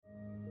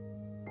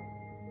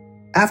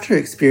After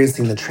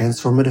experiencing the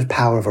transformative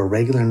power of a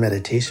regular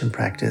meditation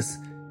practice,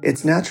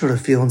 it's natural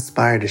to feel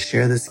inspired to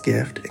share this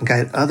gift and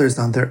guide others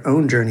on their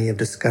own journey of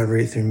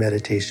discovery through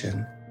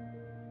meditation.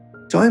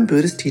 Join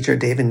Buddhist teacher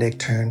David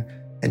Nichtern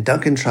and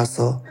Duncan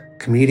Trussell,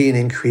 comedian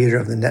and creator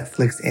of the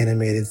Netflix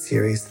animated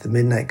series The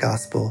Midnight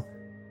Gospel,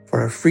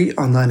 for a free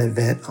online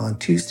event on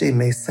Tuesday,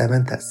 May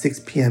 7th at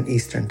 6 p.m.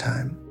 Eastern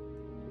Time.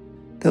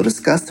 They'll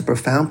discuss the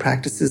profound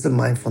practices of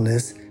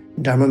mindfulness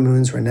in Dharma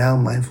Moon's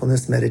renowned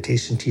mindfulness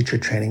meditation teacher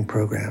training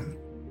program.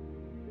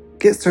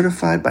 Get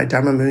certified by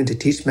Dharma Moon to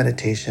teach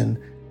meditation,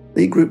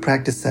 lead group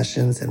practice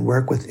sessions, and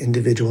work with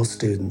individual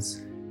students.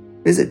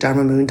 Visit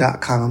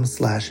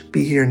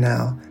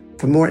dharmamoon.com/BeHereNow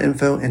for more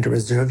info and to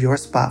reserve your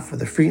spot for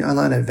the free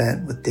online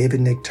event with David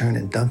Nichtern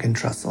and Duncan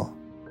Trussell.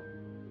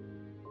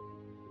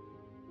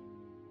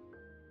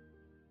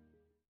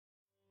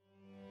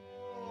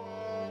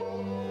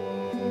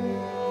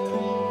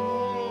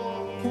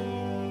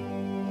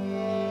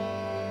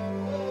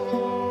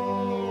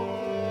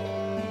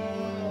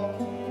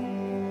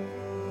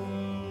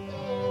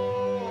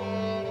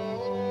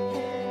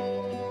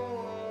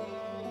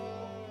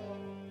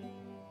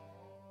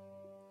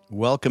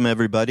 Welcome,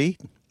 everybody,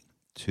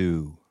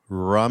 to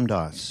Ram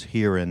Dass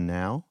Here and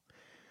Now,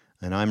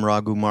 and I'm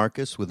Raghu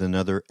Marcus with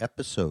another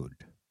episode.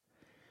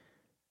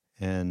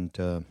 And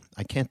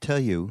I can't tell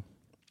you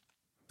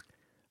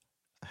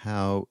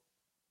how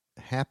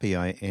happy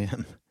I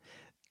am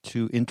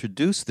to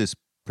introduce this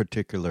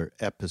particular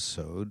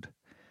episode.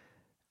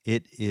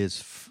 It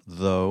is,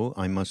 though,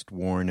 I must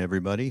warn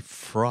everybody,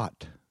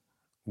 fraught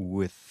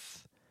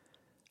with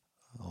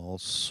all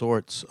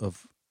sorts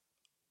of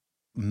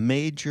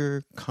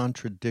major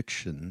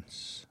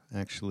contradictions.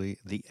 Actually,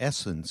 the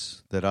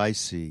essence that I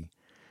see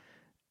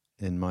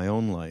in my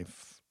own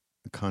life,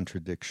 a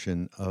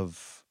contradiction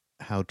of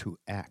how to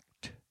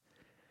act.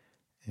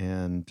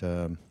 And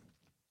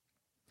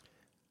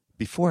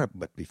before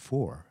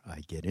I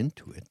get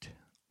into it,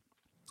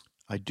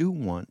 I do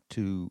want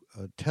to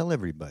tell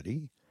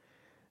everybody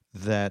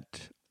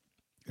that,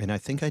 and I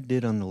think I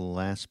did on the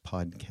last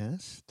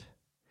podcast,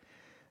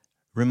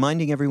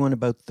 reminding everyone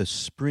about the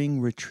spring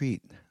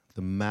retreat,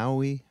 the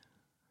Maui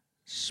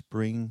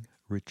Spring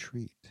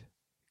Retreat.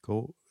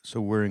 So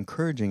we're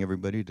encouraging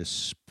everybody to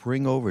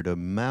spring over to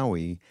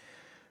Maui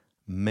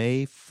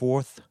May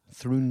 4th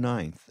through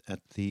 9th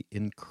at the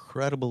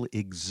incredible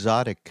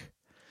exotic,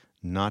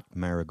 not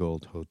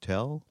Marigold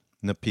Hotel,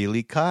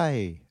 Napili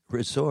Kai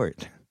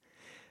Resort,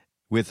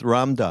 with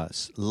Ram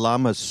Dass,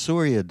 Lama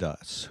Surya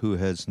Das, who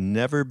has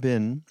never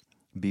been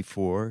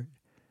before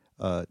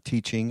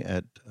teaching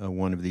at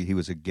he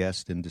was a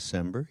guest in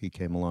December. He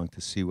came along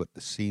to see what the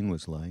scene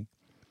was like.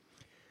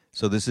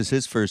 So this is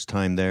his first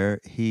time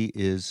there. He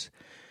is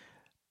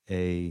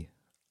a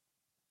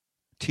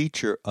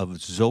teacher of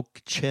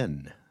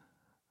Dzogchen,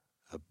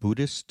 a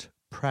Buddhist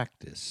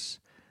practice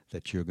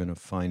that you're going to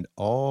find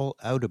all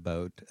out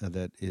about,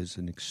 that is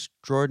an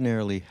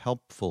extraordinarily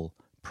helpful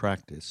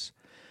practice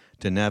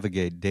to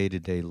navigate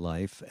day-to-day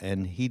life.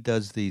 And he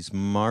does these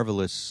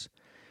marvelous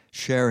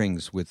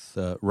sharings with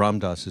Ram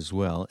Dass as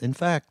well. In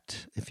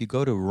fact, if you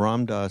go to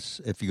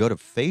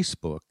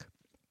Facebook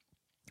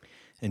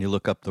and you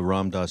look up the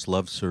Ram Dass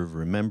Love Serve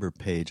Remember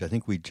page, I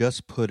think we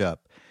just put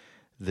up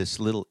this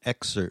little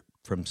excerpt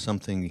from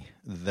something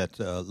that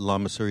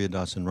Lama Surya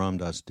Das and Ram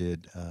Dass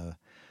did a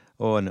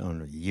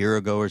year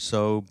ago or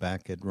so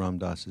back at Ram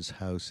Dass's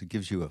house. It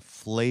gives you a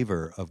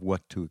flavor of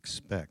what to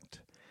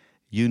expect.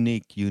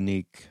 Unique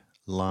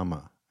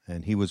Lama.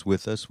 And he was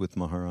with us with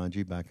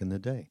Maharaji back in the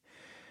day.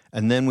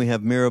 And then we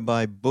have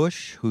Mirabai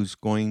Bush, who's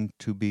going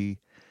to be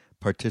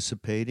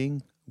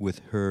participating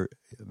with her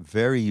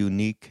very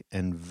unique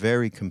and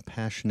very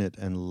compassionate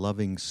and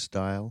loving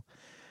style.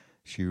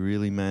 She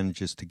really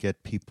manages to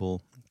get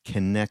people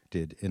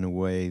connected in a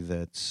way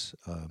that's,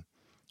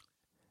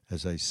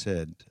 as I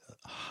said,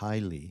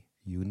 highly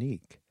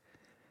unique.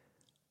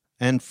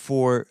 And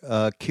for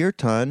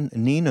Kirtan,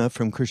 Nina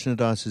from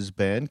Krishnadas's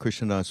band,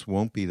 Krishnadas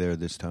won't be there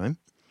this time.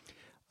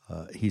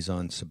 He's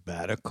on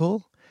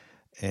sabbatical.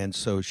 And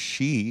so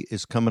she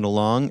is coming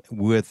along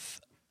with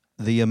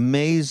the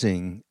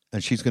amazing,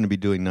 and she's going to be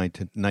doing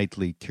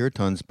nightly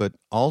kirtans, but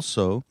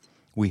also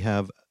we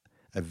have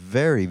a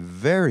very,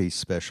 very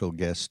special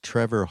guest,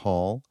 Trevor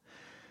Hall,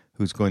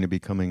 who's going to be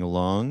coming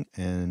along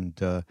and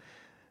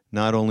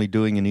not only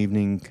doing an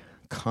evening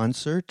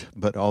concert,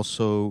 but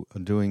also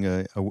doing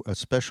a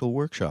special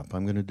workshop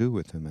I'm going to do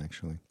with him,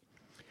 actually.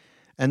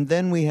 And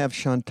then we have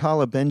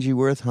Shantala Benji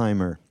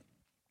Wertheimer.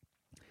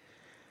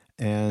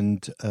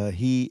 And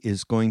he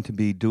is going to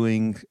be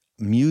doing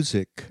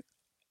music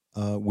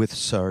with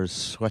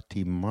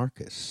Saraswati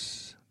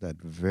Marcus,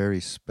 that very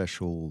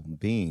special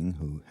being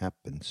who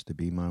happens to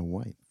be my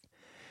wife.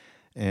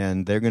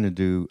 And they're going to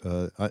do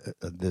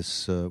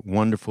this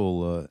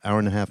wonderful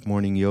hour-and-a-half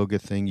morning yoga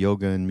thing,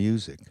 yoga and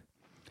music.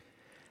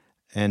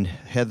 And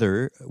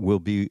Heather will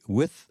be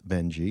with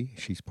Benji.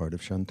 She's part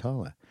of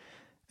Shantala.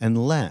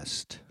 And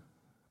last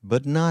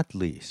but not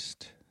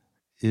least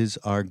is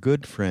our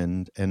good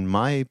friend and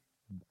my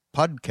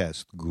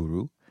podcast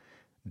guru,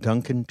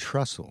 Duncan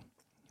Trussell,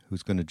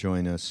 who's going to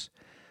join us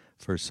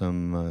for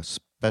some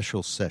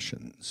special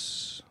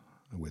sessions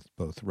with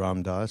both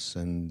Ram Dass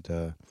and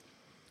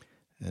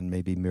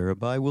maybe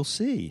Mirabai. We'll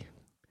see.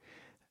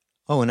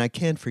 Oh, and I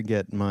can't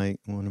forget one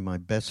of my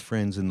best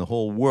friends in the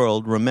whole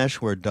world,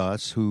 Rameshwar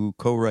Das, who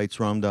co-writes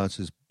Ram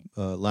Dass's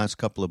last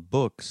couple of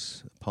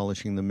books,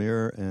 Polishing the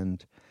Mirror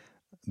and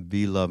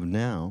Be Loved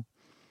Now.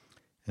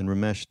 And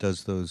Ramesh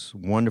does those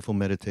wonderful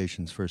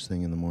meditations first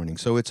thing in the morning.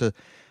 So it's a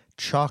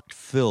chock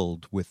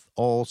filled with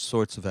all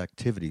sorts of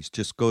activities.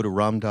 Just go to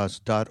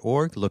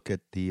ramdass.org, look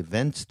at the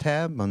events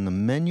tab on the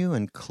menu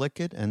and click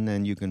it, and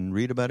then you can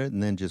read about it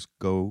and then just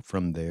go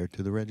from there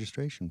to the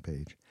registration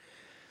page.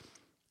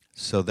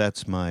 So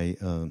that's my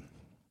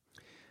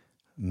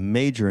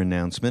major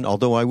announcement,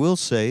 although I will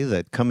say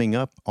that coming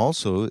up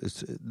also,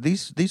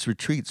 these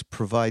retreats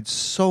provide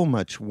so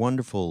much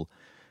wonderful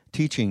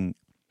teaching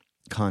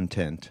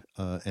content,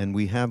 and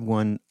we have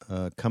one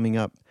coming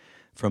up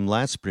from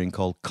last spring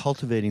called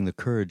Cultivating the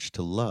Courage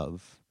to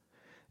Love,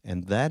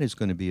 and that is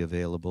going to be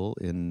available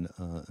in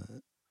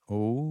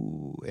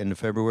end of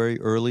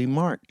February, early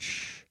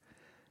March.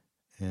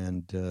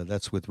 And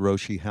that's with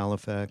Roshi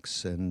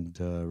Halifax and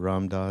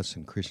Ram Dass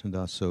and Krishna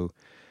Das. So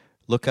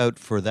look out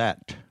for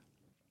that.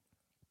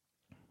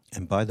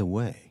 And by the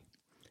way,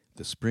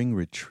 the spring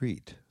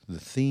retreat, the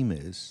theme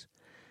is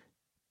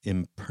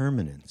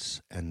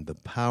impermanence and the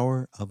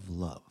power of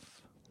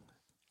love.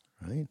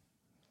 Right?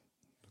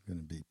 It's going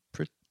to be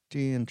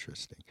pretty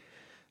interesting.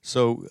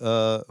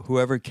 So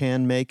whoever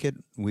can make it,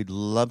 we'd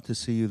love to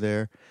see you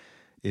there.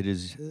 It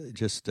is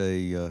just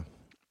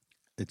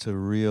it's a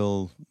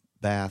real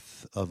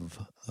bath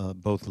of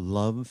both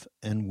love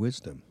and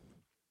wisdom.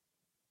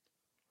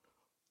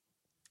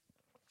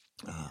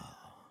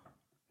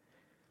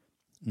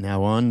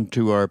 Now on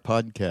to our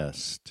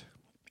podcast.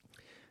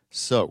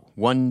 So,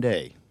 one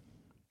day,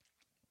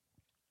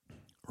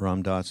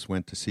 Ram Dass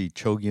went to see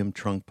Chogyam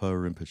Trungpa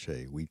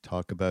Rinpoche. We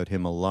talk about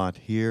him a lot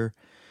here.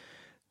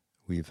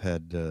 We've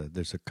had,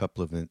 there's a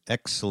couple of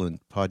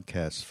excellent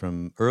podcasts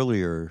from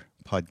earlier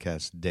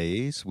podcast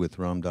days with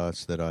Ram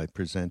Dass that I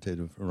presented,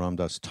 of Ram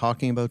Dass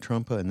talking about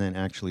Trungpa, and then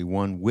actually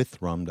one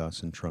with Ram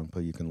Dass and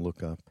Trungpa you can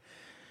look up.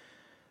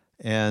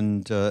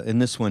 And in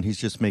this one, he's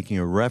just making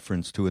a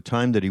reference to a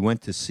time that he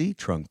went to see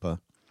Trungpa,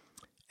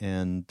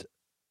 and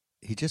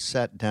he just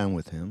sat down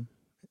with him,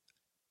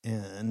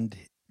 and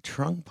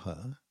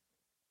Trungpa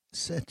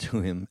said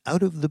to him,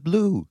 out of the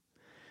blue,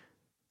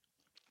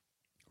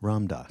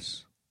 Ram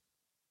Dass,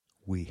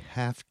 we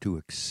have to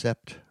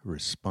accept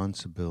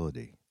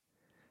responsibility.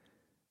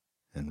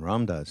 And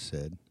Ram Dass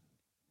said,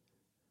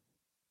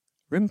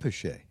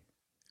 Rinpoche,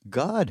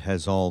 God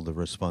has all the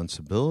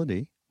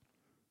responsibility.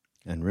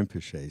 And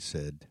Rinpoche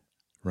said,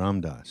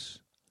 Ram Dass,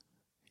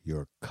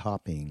 you're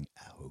copying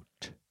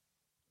out.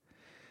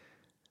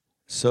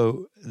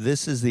 So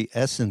this is the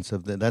essence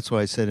of that's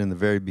why I said in the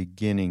very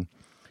beginning,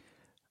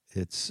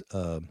 it's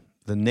the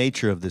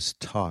nature of this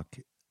talk.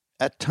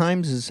 At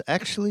times is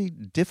actually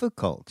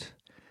difficult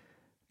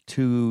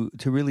to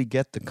really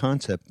get the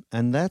concept.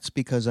 And that's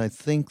because I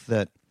think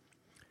that,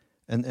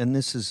 and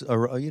this is,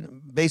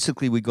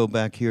 basically we go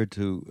back here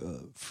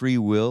to free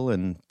will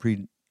and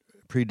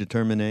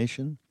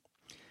predetermination.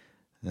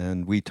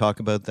 And we talk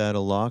about that a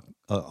lot,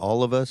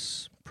 all of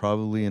us,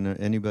 probably, and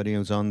anybody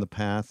who's on the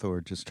path or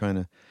just trying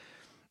to,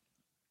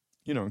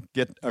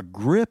 get a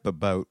grip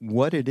about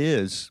what it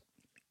is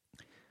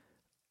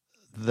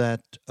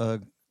that,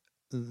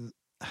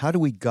 how do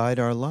we guide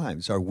our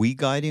lives? Are we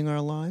guiding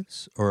our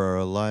lives, or are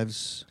our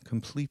lives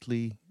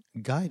completely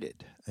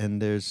guided?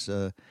 And there's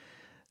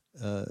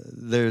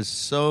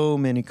so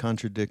many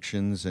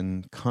contradictions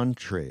and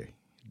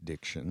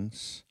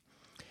contradictions.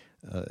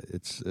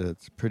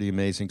 It's pretty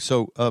amazing.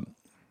 So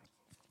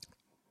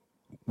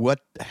what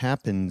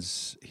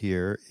happens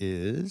here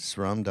is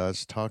Ram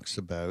Dass talks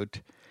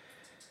about,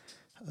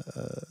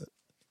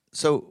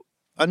 so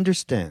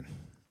understand,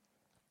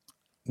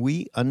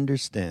 we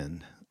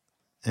understand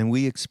and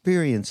we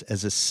experience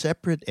as a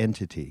separate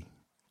entity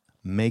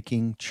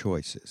making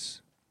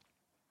choices.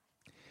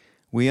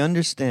 We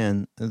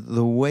understand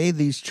the way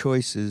these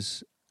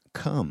choices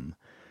come.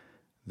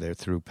 They're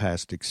through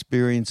past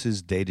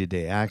experiences,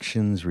 day-to-day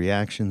actions,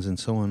 reactions, and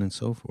so on and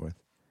so forth.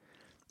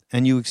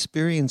 And you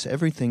experience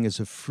everything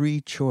as a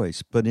free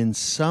choice, but in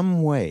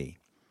some way,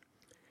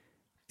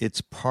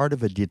 it's part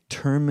of a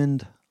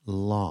determined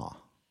law.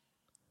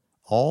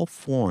 All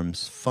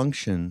forms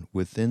function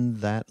within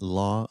that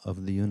law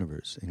of the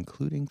universe,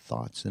 including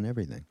thoughts and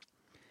everything.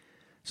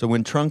 So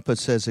when Trungpa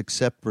says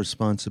accept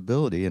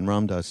responsibility, and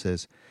Ram Dass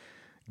says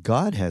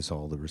God has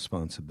all the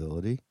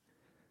responsibility,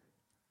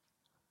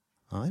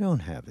 I don't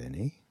have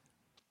any.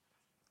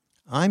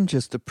 I'm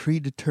just a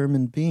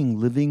predetermined being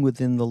living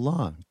within the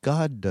law.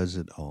 God does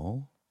it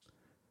all.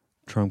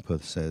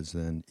 Trungpa says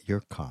then,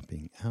 you're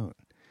copying out.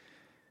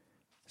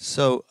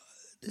 So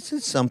this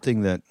is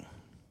something that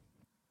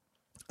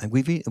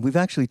we've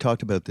actually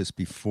talked about this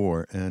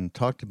before, and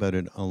talked about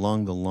it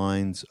along the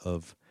lines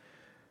of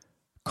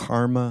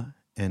karma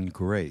and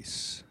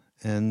grace.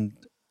 And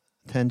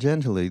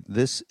tangentially,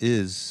 this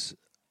is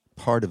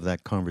part of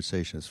that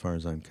conversation as far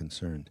as I'm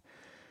concerned.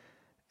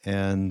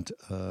 And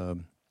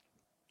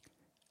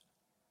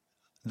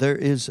there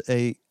is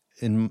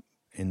in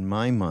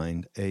my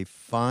mind, a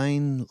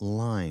fine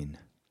line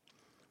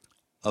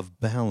of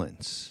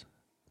balance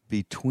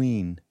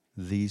between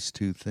these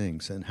two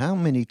things. And how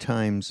many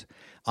times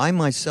I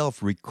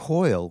myself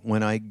recoil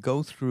when I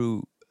go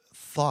through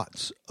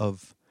thoughts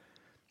of,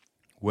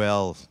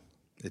 well,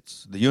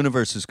 the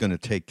universe is going to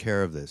take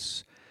care of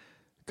this.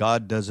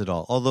 God does it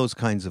all those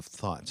kinds of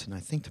thoughts. And I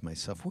think to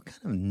myself, what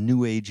kind of new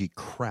agey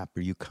crap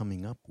are you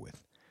coming up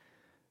with?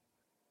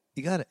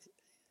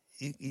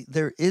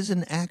 There is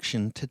an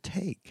action to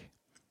take.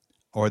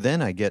 Or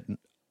then I get,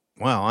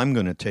 wow, I'm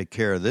going to take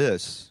care of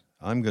this.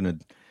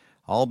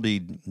 I'll be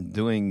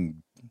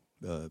doing,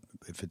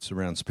 if it's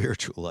around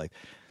spiritual life,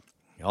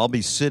 I'll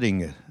be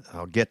sitting,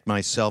 I'll get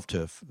myself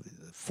to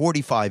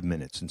 45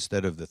 minutes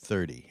instead of the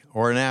 30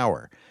 or an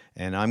hour.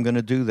 And I'm going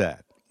to do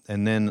that.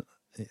 And then,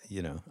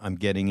 I'm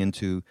getting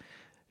into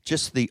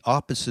just the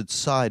opposite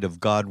side of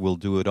God will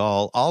do it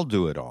all. I'll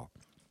do it all.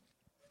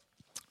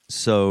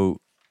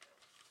 So,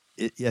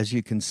 as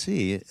you can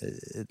see,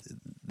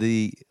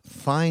 the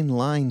fine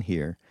line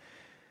here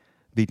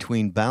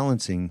between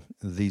balancing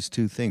these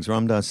two things.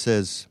 Ram Dass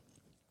says,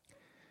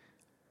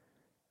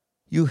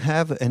 you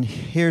have, and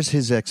here's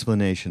his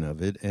explanation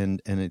of it,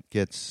 and it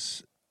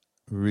gets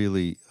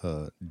really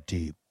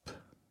deep.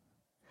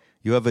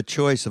 You have a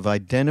choice of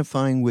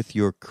identifying with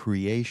your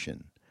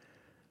creation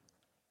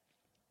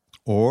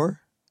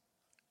or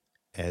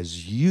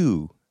as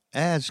you,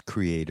 as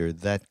creator,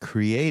 that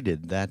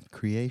created that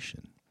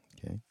creation.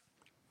 Okay?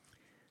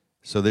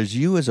 So there's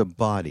you as a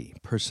body,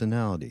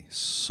 personality,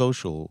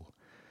 social,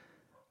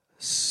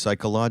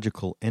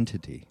 psychological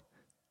entity.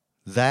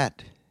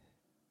 That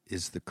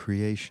is the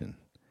creation.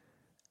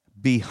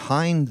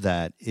 Behind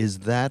that is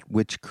that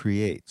which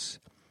creates.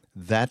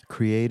 That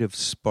creative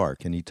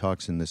spark, and he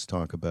talks in this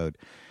talk about,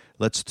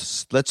 let's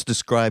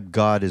describe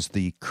God as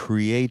the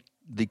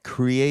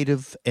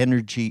creative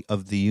energy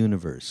of the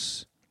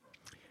universe.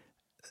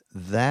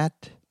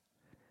 That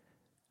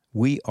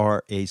we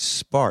are a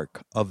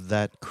spark of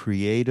that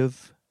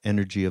creative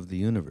energy of the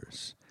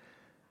universe.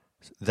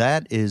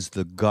 That is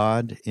the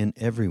God in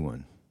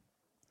everyone.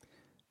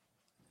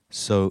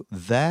 So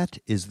that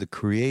is the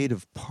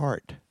creative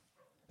part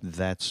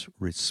that's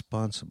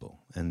responsible.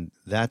 And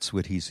that's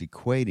what he's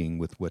equating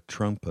with what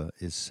Trungpa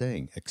is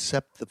saying.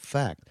 Accept the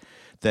fact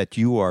that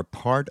you are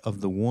part of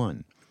the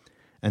one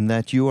and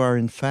that you are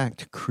in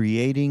fact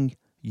creating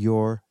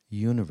your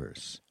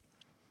universe.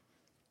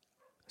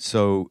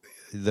 So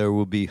there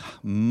will be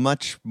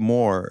much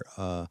more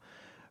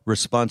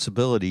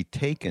responsibility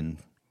taken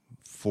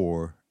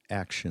for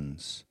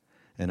actions.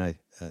 And I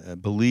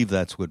believe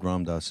that's what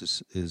Ram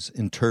Dass is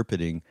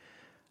interpreting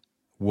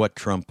what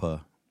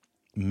Trungpa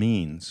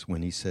means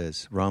when he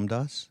says, Ram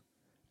Dass,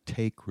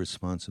 take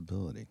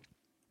responsibility.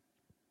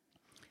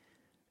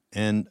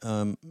 And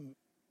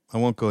I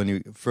won't go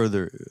any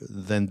further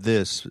than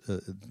this.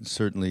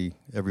 Certainly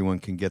everyone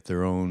can get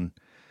their own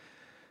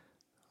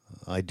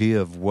idea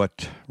of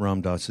what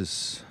Ram Dass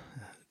is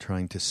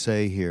trying to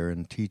say here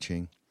and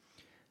teaching.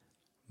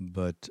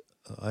 But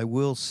I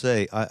will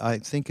say, I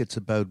think it's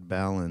about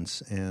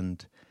balance,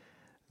 and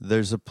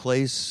there's a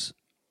place,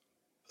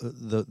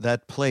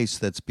 that place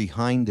that's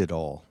behind it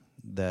all,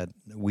 that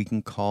we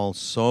can call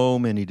so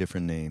many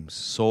different names.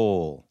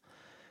 Soul,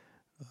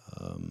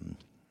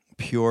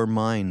 pure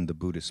mind, the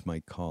Buddhists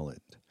might call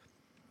it.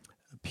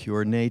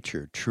 Pure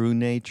nature, true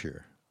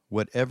nature,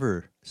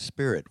 whatever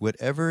spirit,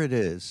 whatever it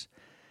is,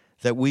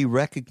 that we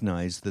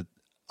recognize that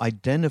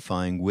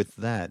identifying with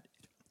that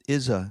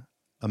is a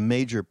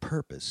major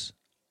purpose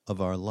of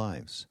our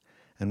lives.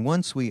 And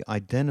once we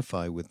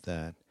identify with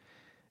that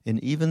in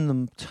even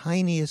the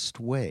tiniest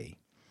way,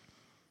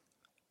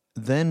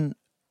 then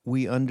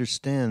we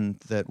understand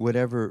that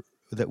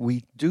that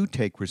we do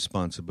take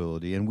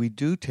responsibility and we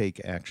do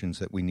take actions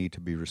that we need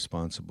to be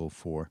responsible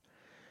for.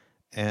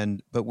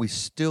 But we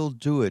still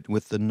do it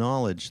with the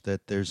knowledge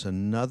that there's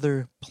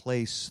another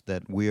place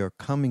that we are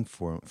coming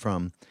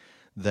from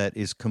that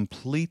is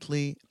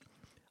completely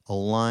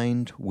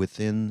aligned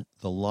within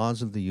the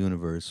laws of the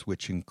universe,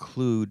 which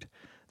include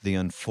the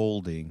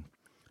unfolding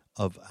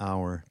of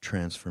our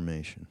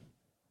transformation.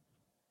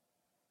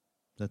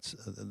 That's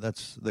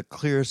the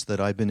clearest that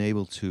I've been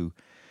able to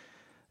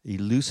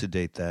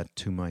elucidate that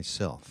to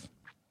myself.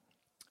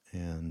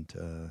 And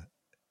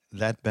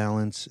that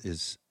balance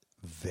is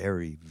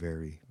very,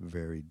 very,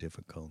 very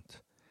difficult.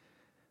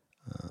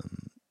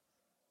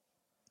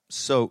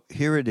 So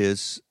here it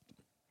is.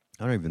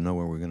 I don't even know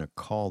what we're going to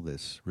call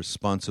this.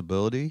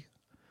 Responsibility?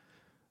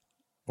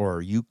 Or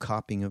are you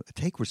copying?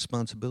 Take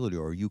responsibility,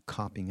 or are you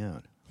copying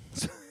out?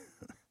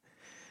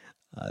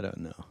 I don't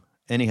know.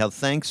 Anyhow,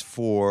 thanks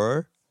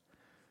for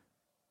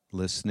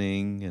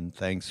listening, and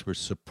thanks for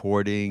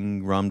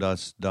supporting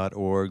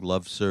ramdass.org,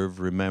 Love, Serve,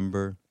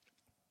 Remember.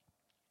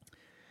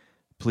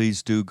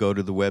 Please do go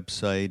to the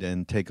website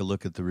and take a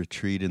look at the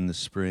retreat in the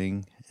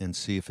spring and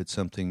see if it's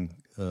something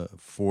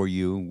for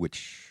you,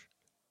 which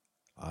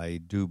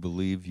I do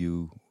believe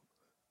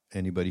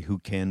anybody who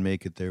can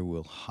make it there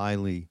will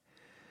highly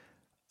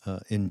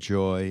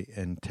enjoy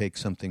and take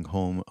something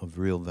home of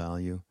real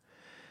value.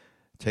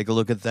 Take a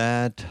look at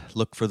that.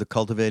 Look for the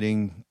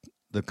Cultivating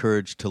the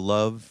Courage to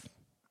Love.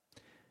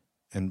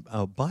 And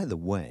by the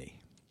way,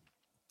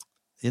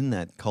 in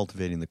that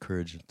Cultivating the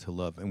Courage to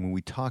Love, and when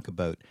we talk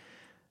about,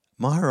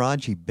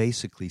 Maharaji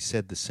basically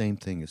said the same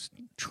thing as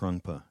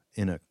Trungpa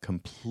in a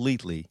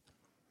completely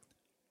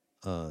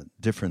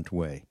different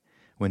way.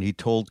 When he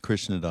told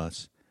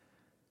Krishnadas,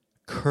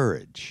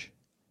 courage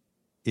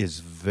is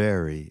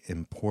very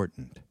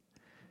important,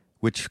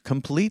 which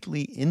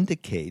completely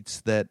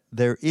indicates that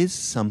there is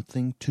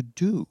something to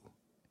do,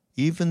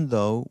 even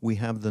though we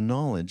have the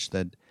knowledge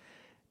that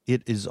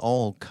it is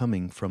all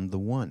coming from the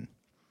One.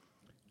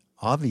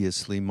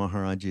 Obviously,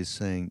 Maharaji is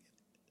saying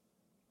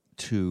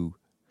to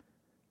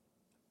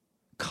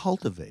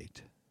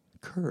cultivate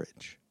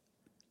courage.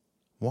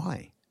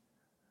 Why?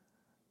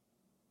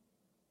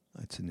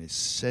 It's an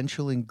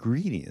essential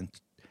ingredient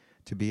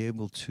to be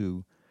able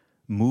to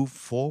move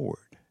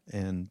forward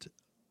and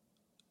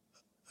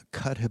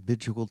cut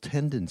habitual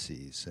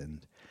tendencies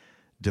and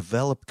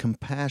develop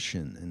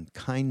compassion and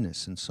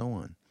kindness and so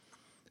on.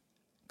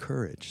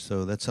 Courage.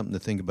 So that's something to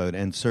think about.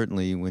 And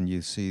certainly when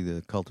you see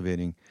the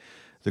Cultivating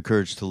the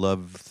Courage to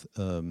Love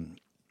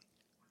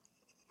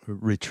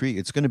retreat,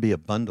 it's going to be a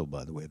bundle,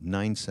 by the way, of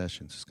 9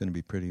 sessions. It's going to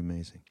be pretty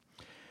amazing.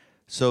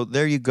 So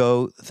there you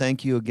go.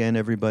 Thank you again,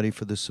 everybody,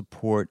 for the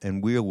support.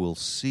 And we will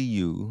see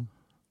you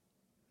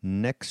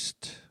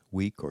next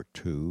week or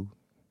two.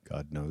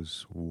 God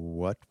knows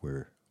what.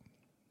 We're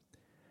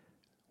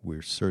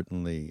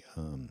certainly,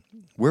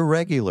 we're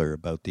regular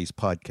about these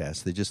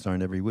podcasts. They just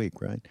aren't every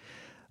week, right?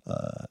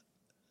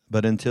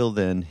 But until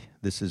then,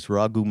 this is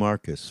Raghu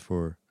Marcus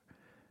for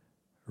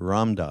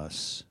Ram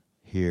Dass,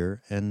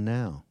 Here and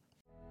Now.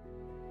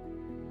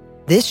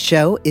 This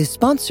show is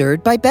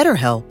sponsored by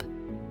BetterHelp.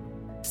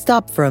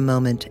 Stop for a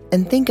moment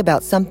and think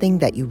about something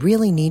that you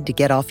really need to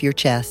get off your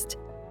chest.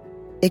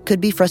 It could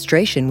be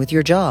frustration with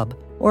your job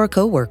or a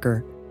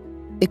coworker.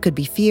 It could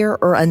be fear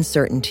or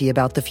uncertainty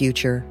about the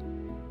future.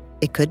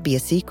 It could be a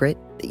secret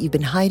that you've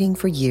been hiding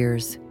for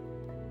years.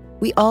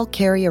 We all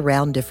carry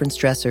around different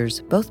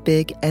stressors, both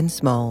big and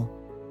small.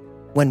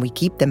 When we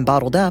keep them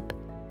bottled up,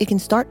 it can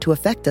start to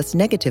affect us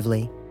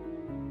negatively.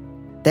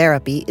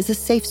 Therapy is a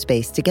safe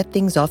space to get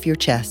things off your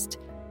chest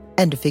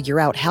and to figure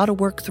out how to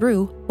work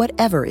through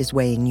whatever is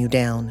weighing you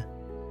down.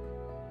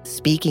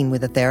 Speaking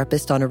with a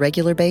therapist on a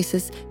regular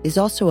basis is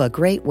also a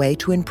great way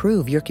to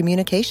improve your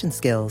communication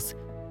skills,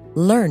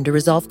 learn to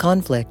resolve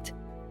conflict,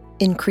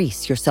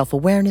 increase your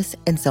self-awareness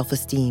and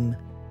self-esteem,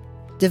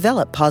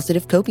 develop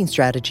positive coping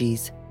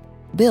strategies,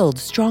 build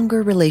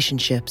stronger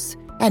relationships,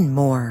 and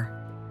more.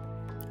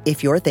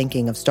 If you're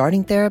thinking of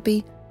starting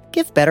therapy,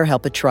 give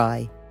BetterHelp a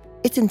try.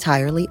 It's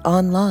entirely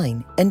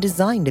online and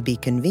designed to be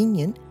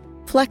convenient,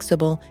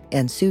 flexible,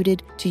 and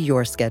suited to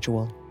your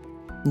schedule.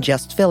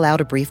 Just fill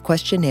out a brief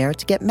questionnaire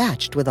to get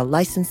matched with a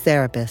licensed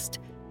therapist,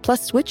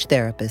 plus switch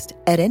therapist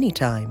at any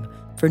time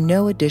for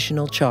no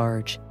additional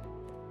charge.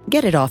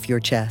 Get it off your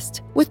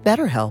chest with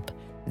BetterHelp.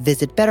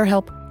 Visit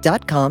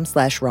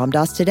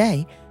BetterHelp.com/RamDas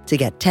today to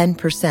get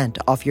 10%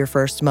 off your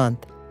first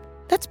month.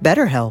 That's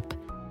BetterHelp,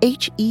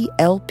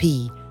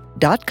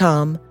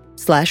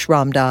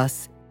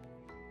 HELP.com/RamDas.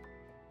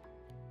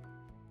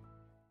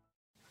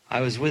 I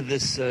was with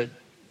this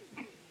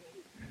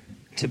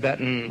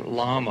Tibetan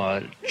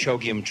Lama,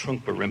 Chogyam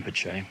Trungpa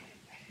Rinpoche,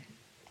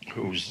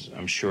 who's,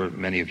 I'm sure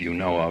many of you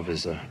know of,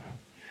 is a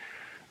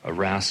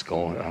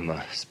rascal on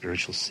the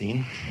spiritual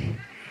scene,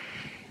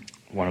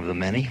 one of the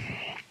many.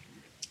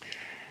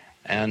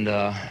 And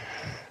I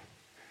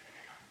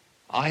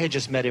had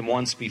just met him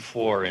once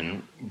before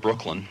in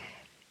Brooklyn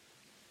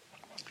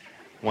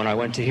when I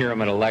went to hear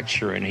him at a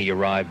lecture, and he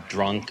arrived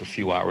drunk a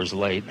few hours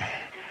late,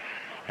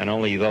 and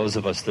only those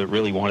of us that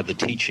really wanted the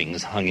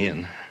teachings hung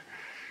in.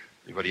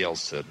 Everybody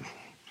else said,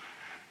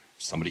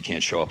 somebody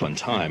can't show up on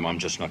time, I'm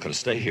just not going to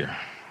stay here,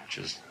 which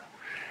is,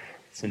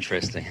 it's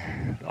interesting,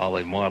 all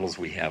the models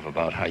we have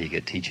about how you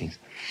get teachings.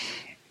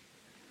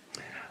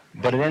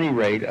 But at any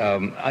rate,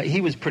 he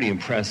was pretty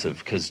impressive,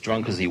 because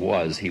drunk as he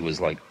was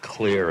like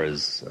clear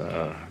as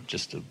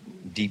just a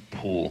deep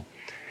pool.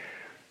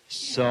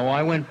 So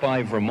I went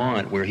by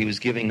Vermont, where he was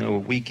giving a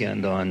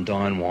weekend on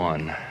Don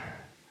Juan.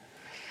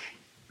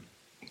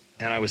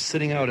 And I was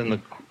sitting out in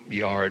the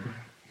yard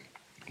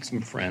with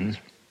some friends,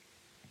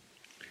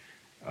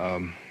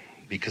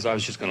 because I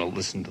was just going to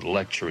listen to the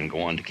lecture and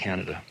go on to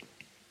Canada.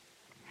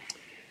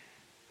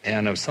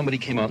 And somebody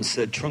came out and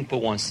said, Trungpa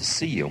wants to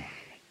see you.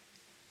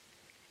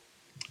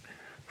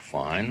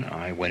 Fine.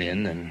 I went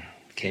in and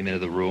came into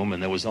the room,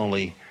 and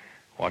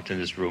walked into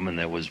this room, and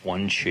there was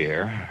one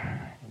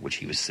chair, which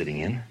he was sitting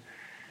in,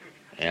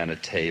 and a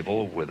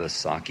table with a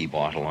sake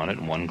bottle on it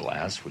and one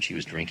glass, which he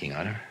was drinking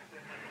out of.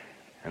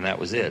 And that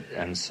was it.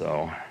 And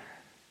so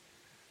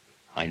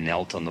I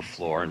knelt on the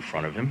floor in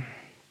front of him.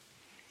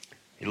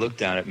 He looked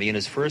down at me, and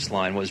his first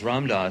line was,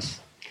 Ram Dass,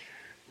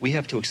 we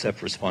have to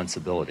accept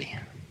responsibility.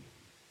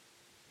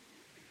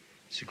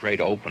 It's a great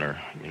opener,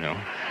 you know.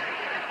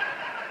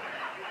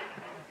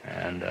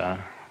 And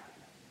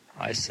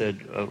I said,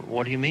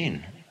 what do you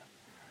mean?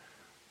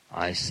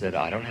 I said,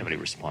 I don't have any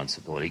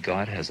responsibility.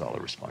 God has all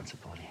the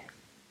responsibility.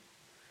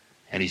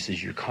 And he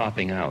says, you're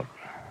copping out.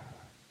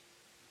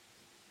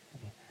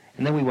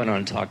 And then we went on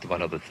and talked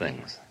about other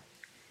things.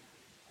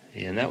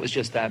 And that was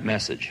just that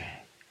message.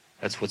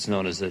 That's what's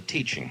known as a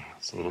teaching.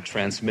 It's a little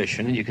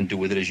transmission, and you can do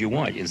with it as you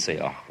want. You can say,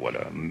 oh, what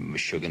a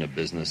mashugana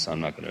business,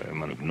 I'm going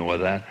to ignore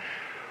that.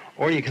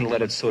 Or you can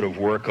let it sort of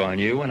work on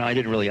you, and I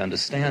didn't really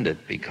understand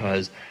it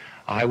because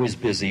I was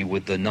busy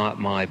with the not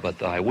my but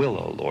thy will,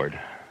 O Lord.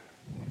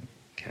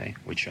 Okay,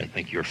 which I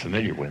think you're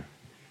familiar with.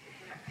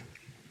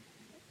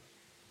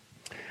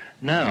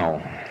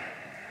 Now,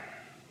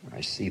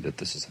 I see that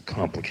this is a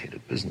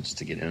complicated business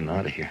to get in and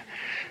out of here.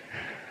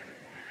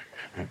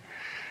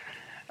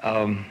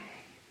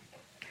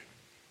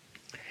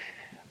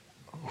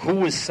 Who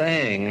was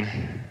saying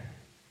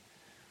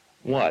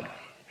what?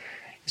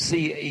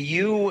 See,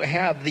 you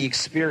have the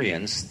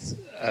experience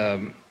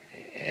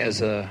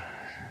as a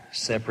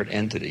separate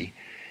entity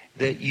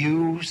that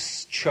you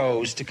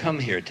chose to come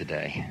here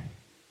today.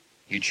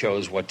 You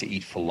chose what to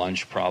eat for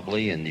lunch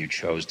probably, and you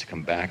chose to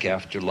come back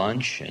after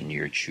lunch, and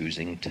you're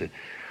choosing to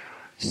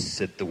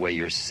sit the way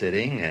you're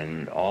sitting,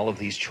 and all of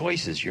these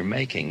choices you're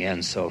making.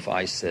 And so if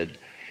I said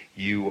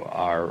you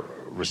are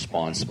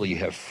responsible, you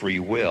have free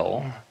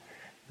will,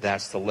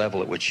 that's the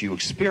level at which you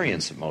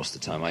experience it most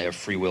of the time. I have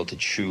free will to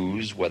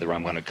choose whether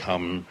I'm going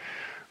to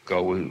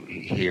go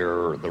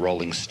hear the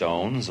Rolling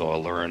Stones or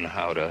learn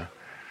how to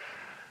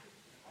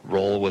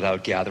roll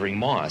without gathering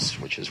moss,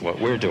 which is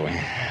what we're doing.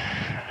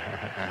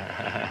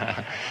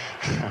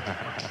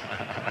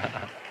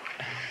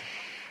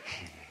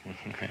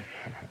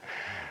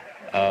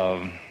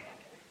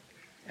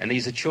 And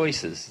these are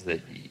choices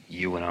that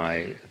you and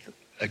I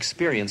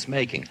experience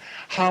making.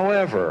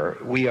 However,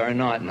 we are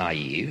not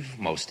naive,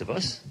 most of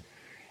us,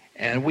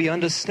 and we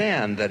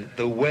understand that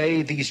the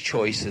way these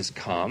choices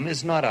come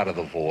is not out of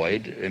the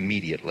void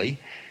immediately.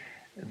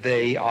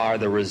 They are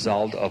the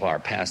result of our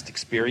past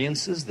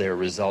experiences. They're a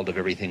result of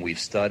everything we've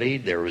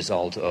studied. They're a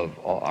result of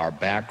our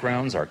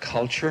backgrounds, our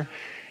culture.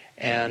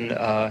 And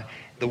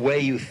the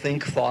way you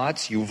think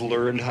thoughts, you've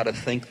learned how to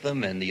think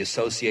them, and the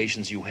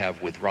associations you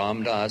have with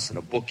Ram Dass and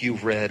a book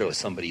you've read, or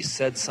somebody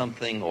said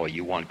something, or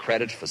you want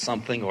credit for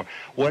something, or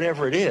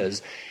whatever it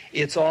is,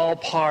 it's all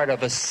part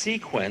of a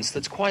sequence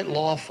that's quite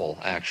lawful,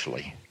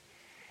 actually.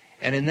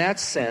 And in that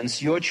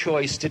sense, your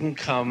choice didn't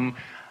come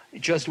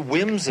just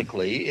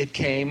whimsically. It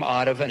came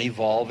out of an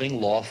evolving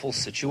lawful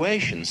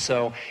situation.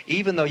 So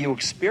even though you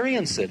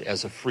experience it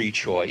as a free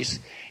choice,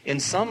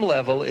 in some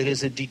level it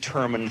is a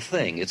determined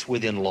thing. It's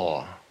within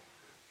law.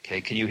 Okay,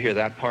 can you hear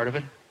that part of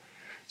it?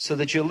 So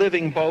that you're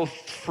living both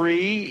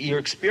free, you're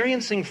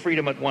experiencing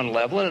freedom at one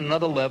level, and at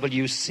another level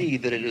you see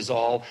that it is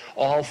all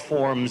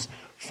forms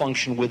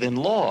function within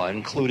law,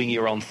 including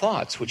your own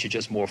thoughts, which are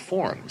just more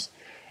forms.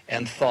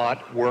 And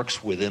thought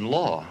works within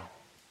law.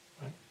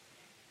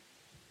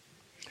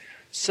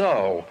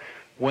 So,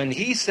 when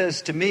he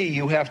says to me,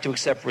 you have to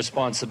accept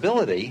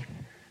responsibility,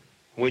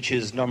 which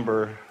is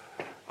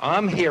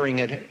I'm hearing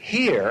it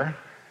here,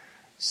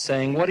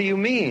 saying, what do you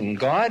mean?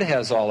 God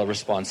has all the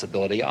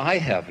responsibility, I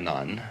have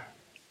none.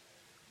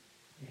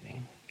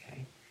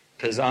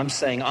 Because I'm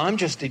saying, I'm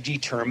just a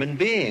determined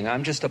being,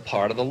 I'm just a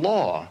part of the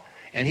law.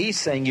 And he's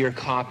saying, you're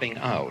copping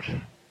out.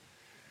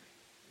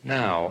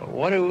 Now,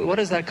 what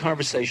is that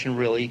conversation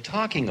really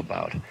talking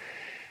about?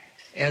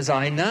 As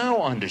I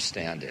now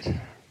understand it,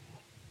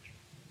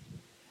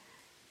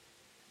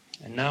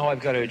 and now I've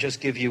got to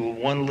just give you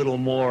one little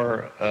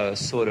more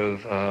sort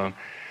of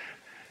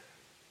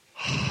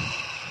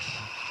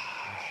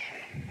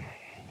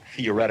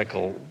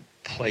theoretical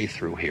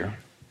playthrough here.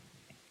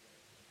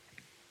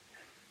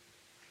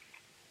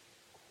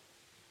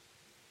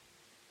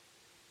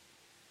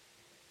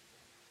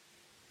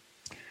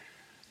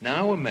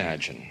 Now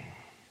imagine,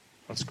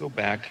 let's go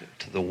back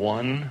to the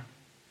one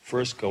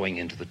first going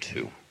into the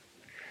two.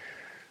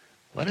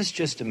 Let us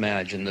just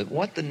imagine that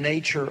what the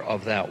nature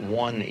of that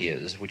one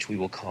is, which we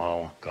will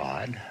call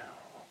God,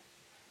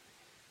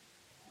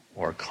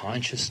 or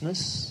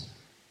consciousness,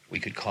 we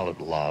could call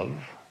it love,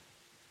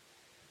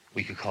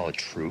 we could call it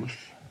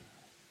truth,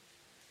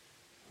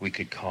 we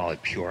could call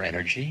it pure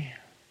energy,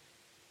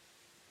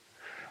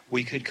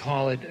 we could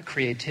call it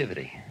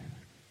creativity.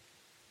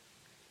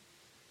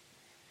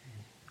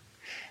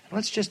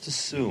 Let's just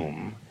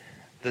assume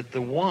that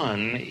the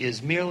one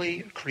is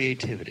merely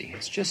creativity.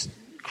 It's just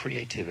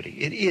creativity.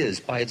 It is,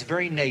 by its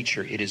very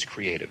nature, it is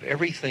creative.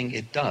 Everything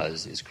it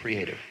does is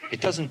creative. It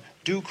doesn't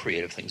do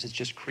creative things, it's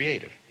just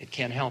creative. It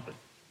can't help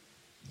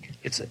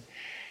it.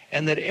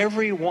 And that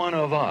every one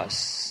of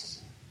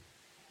us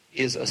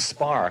is a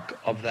spark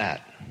of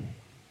that.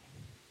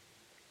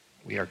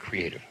 We are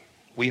creative.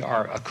 We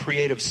are a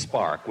creative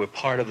spark. We're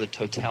part of the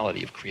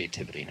totality of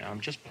creativity. Now,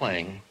 I'm just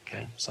playing,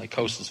 okay,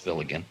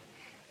 Psychosisville again.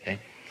 Okay?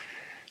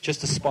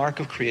 Just a spark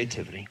of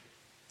creativity.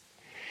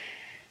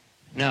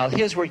 Now,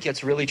 here's where it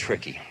gets really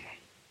tricky.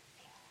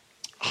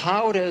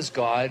 How does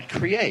God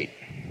create?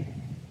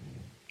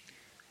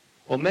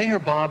 Well,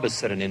 Meher Baba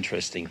said an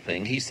interesting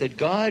thing. He said,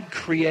 God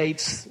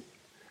creates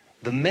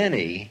the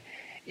many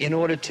in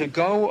order to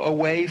go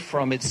away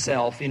from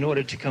itself, in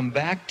order to come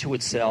back to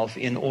itself,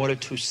 in order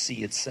to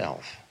see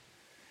itself.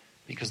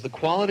 Because the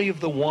quality of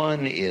the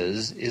one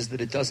is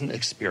that it doesn't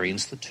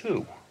experience the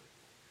two.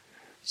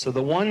 So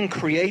the one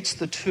creates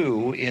the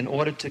two in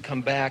order to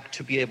come back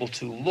to be able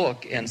to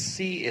look and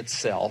see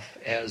itself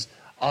as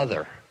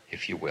other,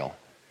 if you will,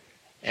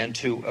 and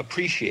to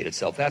appreciate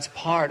itself. That's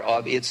part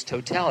of its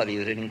totality,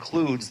 that it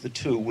includes the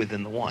two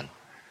within the one.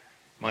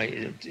 Are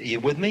you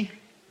with me?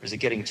 Or is it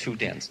getting too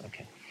dense?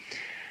 Okay.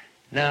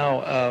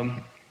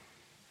 Now,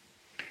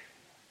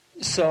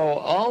 so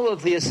all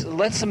of this,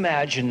 let's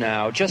imagine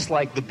now, just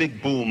like the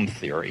big boom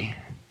theory,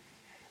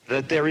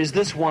 that there is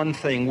this one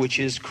thing which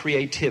is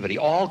creativity.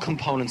 All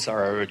components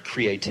are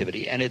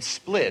creativity, and it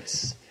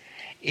splits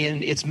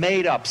it's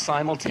made up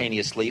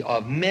simultaneously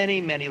of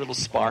many, many little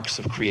sparks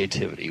of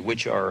creativity,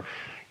 which are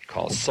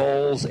called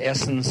souls,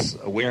 essence,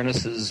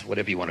 awarenesses,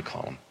 whatever you want to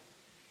call them.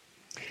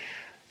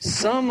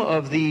 Some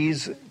of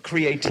these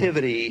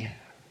creativity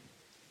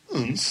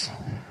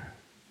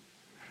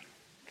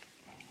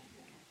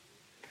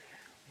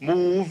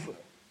move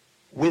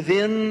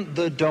within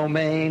the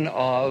domain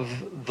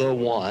of the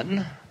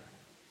one,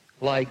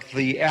 like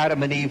the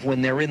Adam and Eve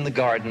when they're in the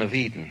Garden of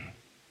Eden.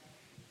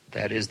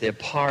 That is, they're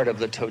part of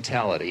the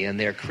totality, and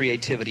their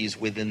creativity is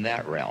within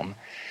that realm.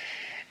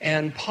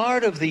 And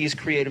part of these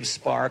creative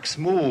sparks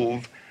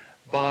move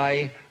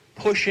by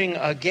pushing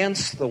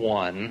against the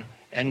one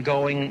and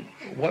going,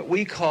 what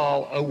we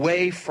call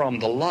away from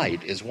the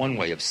light is one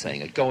way of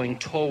saying it, going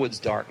towards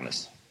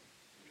darkness.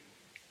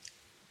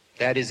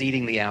 That is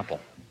eating the apple.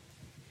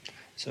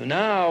 So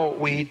now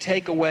we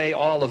take away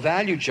all the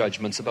value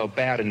judgments about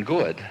bad and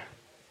good.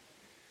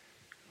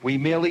 We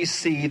merely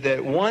see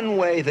that one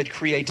way that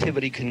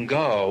creativity can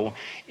go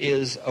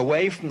is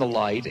away from the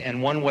light,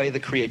 and one way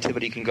that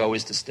creativity can go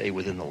is to stay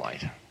within the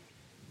light.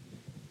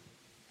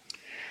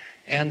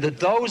 And that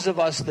those of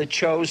us that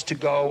chose to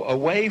go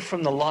away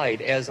from the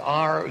light as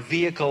our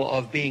vehicle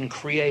of being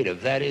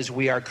creative, that is,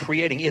 we are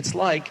creating. It's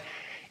like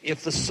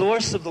if the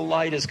source of the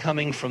light is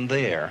coming from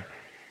there,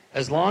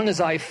 as long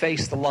as I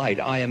face the light,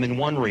 I am in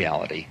one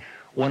reality.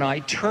 When I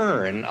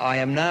turn, I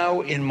am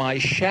now in my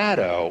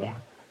shadow,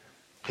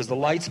 because the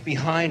light's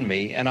behind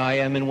me, and I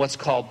am in what's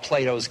called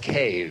Plato's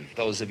cave,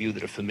 those of you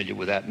that are familiar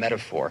with that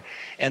metaphor.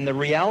 And the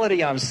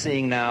reality I'm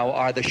seeing now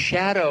are the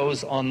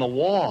shadows on the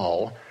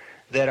wall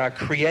that are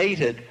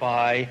created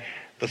by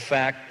the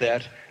fact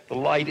that the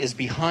light is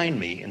behind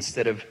me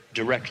instead of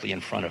directly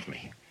in front of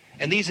me.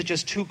 And these are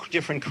just two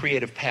different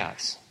creative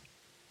paths.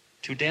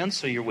 Too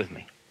dense, or you're with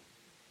me?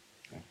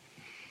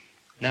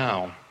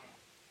 Now,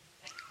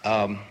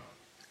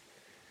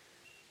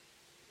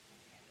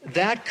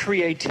 that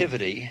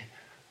creativity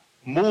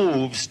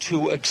moves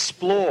to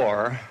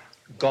explore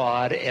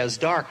God as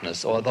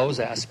darkness, or those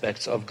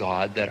aspects of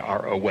God that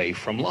are away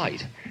from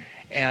light.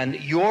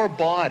 And your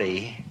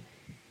body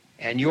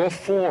and your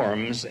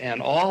forms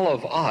and all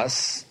of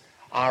us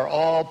are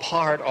all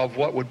part of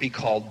what would be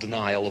called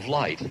denial of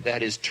light.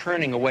 That is,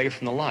 turning away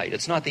from the light.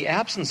 It's not the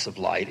absence of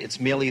light, it's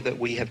merely that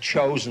we have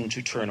chosen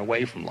to turn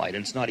away from light.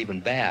 And it's not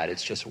even bad,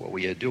 it's just what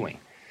we are doing.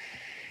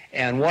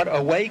 And what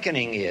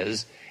awakening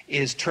is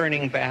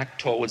turning back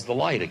towards the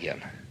light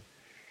again.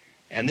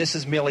 And this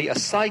is merely a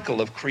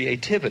cycle of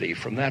creativity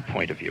from that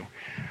point of view.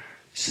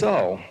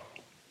 So,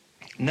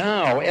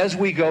 now, as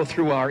we go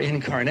through our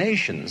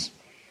incarnations,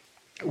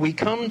 we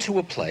come to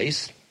a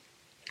place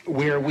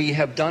where we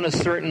have done a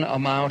certain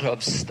amount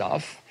of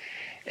stuff,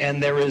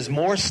 and there is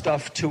more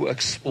stuff to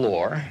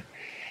explore,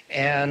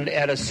 and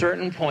at a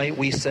certain point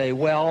we say,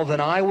 well,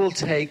 then I will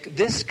take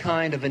this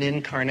kind of an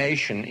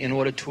incarnation in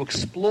order to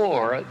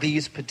explore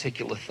these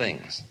particular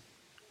things.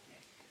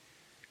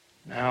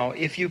 Now,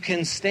 if you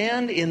can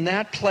stand in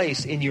that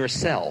place in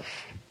yourself,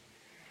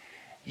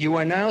 you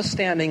are now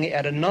standing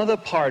at another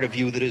part of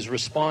you that is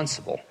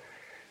responsible.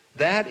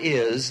 That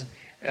is,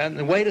 and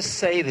the way to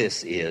say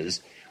this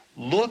is,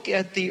 look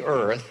at the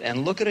earth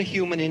and look at a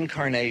human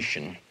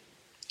incarnation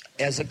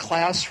as a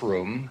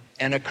classroom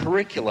and a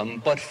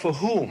curriculum, but for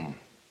whom?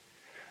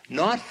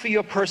 Not for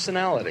your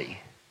personality,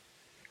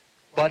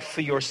 but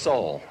for your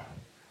soul,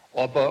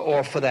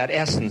 or for that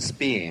essence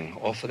being,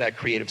 or for that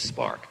creative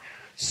spark.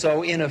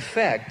 So in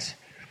effect,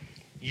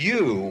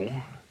 you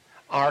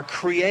are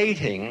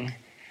creating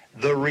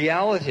the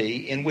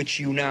reality in which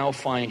you now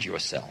find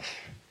yourself.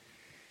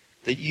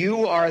 That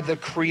you are the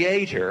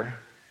creator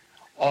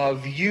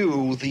of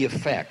you, the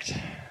effect.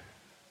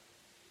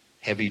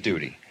 Heavy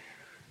duty.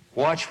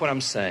 Watch what I'm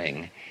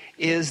saying.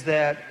 Is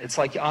that it's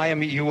like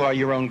you are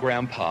your own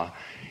grandpa.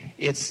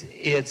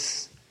 The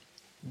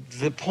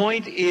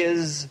point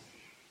is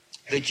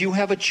that you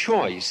have a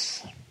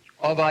choice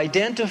of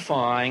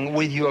identifying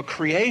with your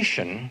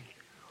creation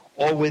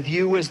or with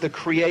you as the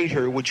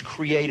creator which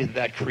created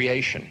that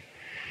creation.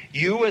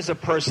 You as a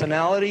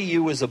personality,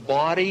 you as a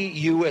body,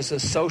 you as a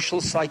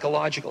social,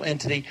 psychological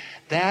entity,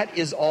 that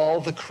is all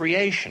the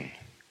creation.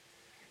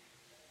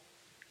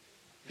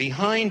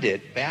 Behind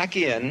it, back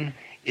in,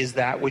 is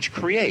that which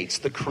creates,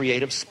 the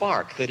creative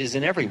spark that is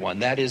in everyone.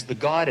 That is the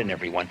God in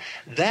everyone.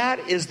 That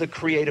is the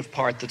creative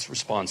part that's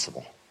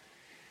responsible.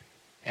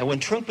 And when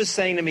Trungpa is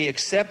saying to me,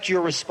 accept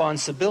your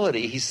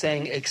responsibility, he's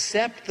saying,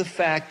 accept the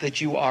fact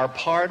that you are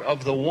part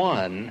of the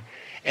one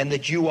and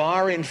that you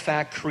are, in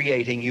fact,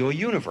 creating your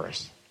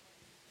universe.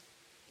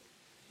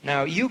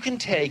 Now, you can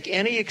take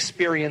any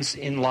experience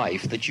in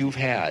life that you've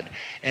had,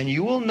 and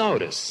you will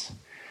notice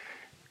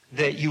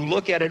that you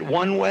look at it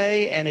one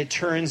way and it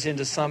turns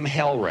into some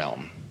hell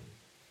realm.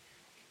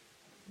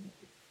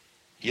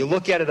 You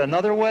look at it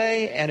another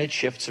way and it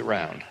shifts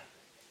around.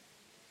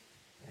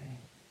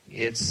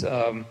 It's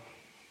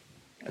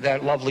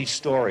that lovely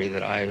story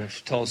that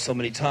I've told so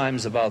many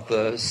times about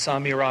the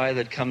samurai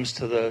that comes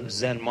to the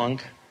Zen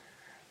monk,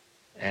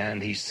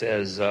 and he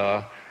says,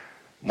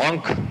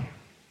 monk,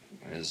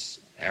 in his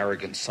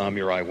arrogant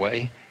samurai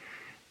way,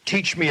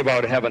 teach me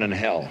about heaven and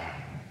hell.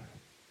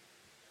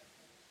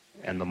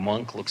 And the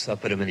monk looks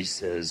up at him and he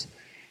says,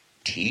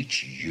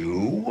 teach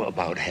you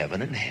about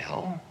heaven and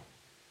hell?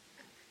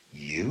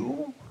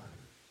 You?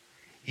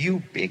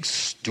 You big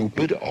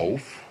stupid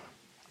oaf.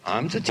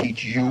 I'm to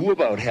teach you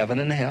about heaven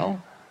and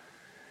hell?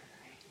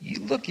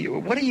 What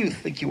do you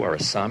think you are, a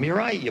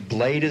samurai? Your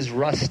blade is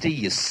rusty,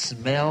 you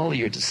smell,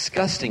 you're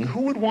disgusting.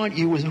 Who would want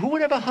you? Who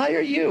would ever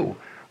hire you?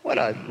 What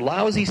a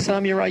lousy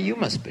samurai you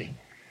must be.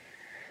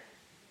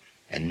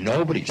 And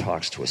nobody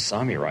talks to a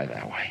samurai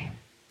that way.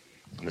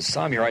 And the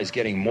samurai is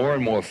getting more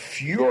and more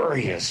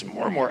furious,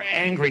 more and more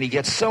angry, and he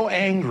gets so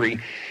angry,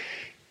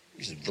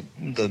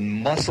 the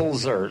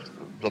muscles are,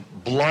 the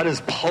blood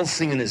is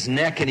pulsing in his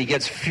neck, and he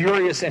gets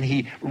furious, and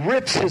he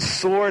rips his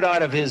sword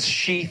out of his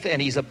sheath,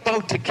 and he's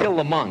about to kill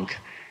the monk.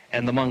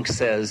 And the monk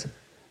says,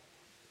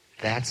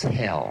 that's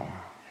hell.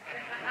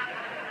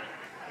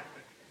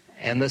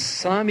 And the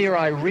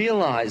samurai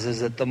realizes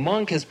that the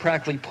monk has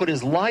practically put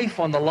his life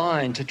on the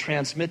line to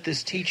transmit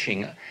this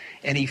teaching,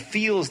 and he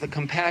feels the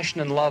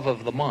compassion and love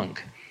of the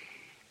monk.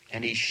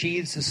 And he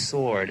sheathes his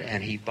sword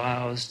and he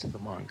bows to the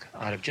monk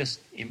out of just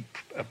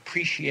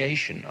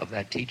appreciation of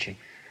that teaching.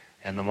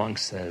 And the monk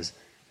says,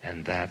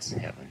 and that's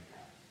heaven.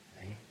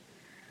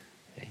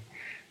 See?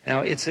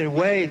 Now, it's a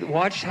way,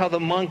 watch how the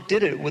monk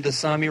did it with the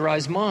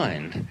samurai's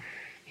mind.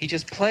 He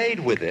just played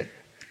with it.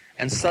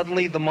 And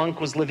suddenly the monk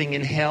was living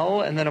in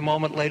hell, and then a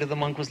moment later the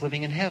monk was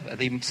living in heaven.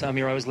 The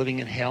samurai was living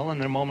in hell,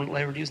 and then a moment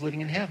later he was living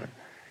in heaven.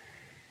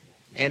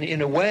 And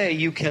in a way,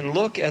 you can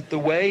look at the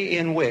way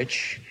in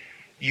which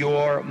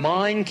your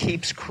mind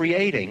keeps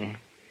creating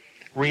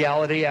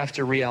reality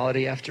after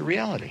reality after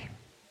reality.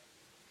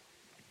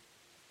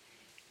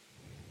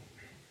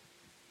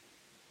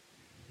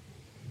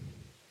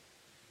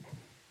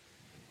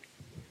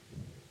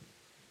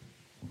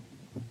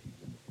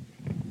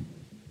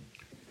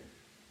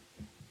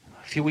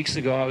 A few weeks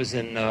ago, I was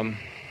in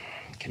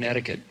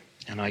Connecticut,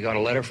 and I got a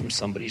letter from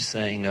somebody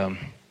saying,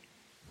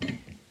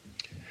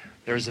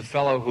 there's a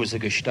fellow who's a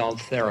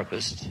Gestalt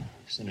therapist.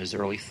 He's in his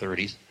early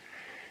 30s.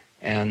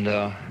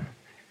 And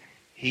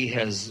he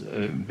has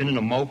been in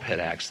a moped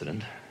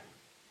accident.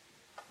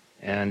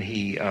 And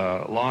he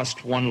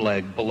lost one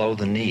leg below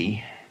the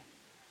knee.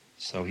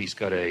 So he's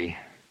got a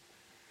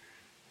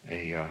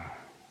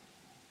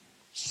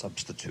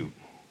substitute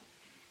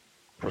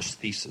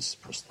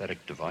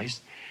prosthetic device.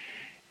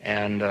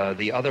 And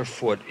the other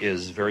foot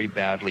is very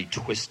badly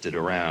twisted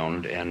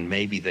around, and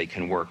maybe they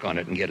can work on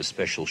it and get a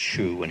special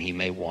shoe, and he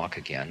may walk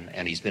again.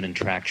 And he's been in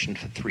traction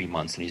for 3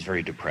 months, and he's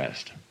very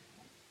depressed.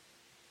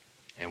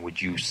 And would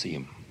you see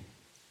him?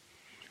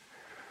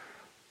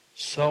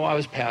 So I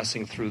was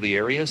passing through the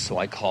area, so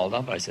I called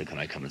up. I said, can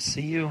I come and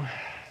see you?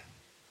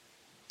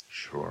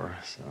 Sure.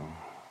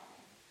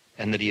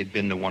 And that he had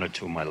been to one or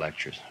two of my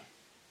lectures.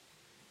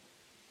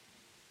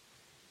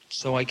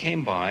 So I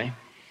came by,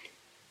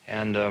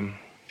 and it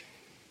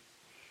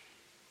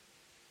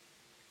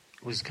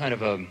was kind of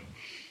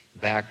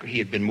he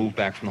had been moved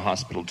back from the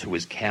hospital to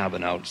his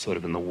cabin out sort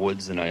of in the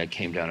woods, and I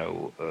came down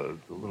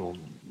a little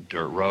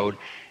dirt road,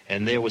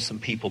 and there was some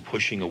people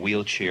pushing a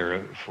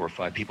wheelchair, 4 or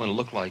 5 people, and it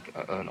looked like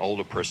an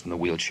older person in the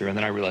wheelchair, and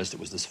then I realized it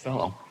was this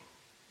fellow,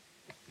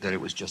 that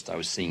it was just, I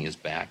was seeing his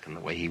back and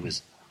the way he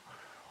was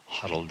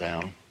huddled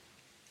down.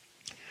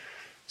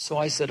 So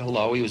I said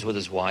hello. He was with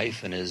his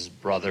wife and his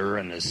brother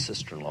and his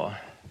sister-in-law.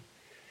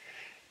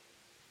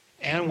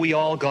 And we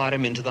all got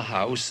him into the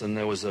house, and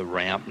there was a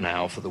ramp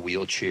now for the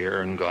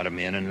wheelchair, and got him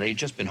in, and they'd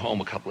just been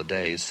home a couple of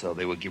days, so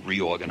they were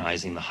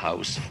reorganizing the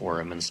house for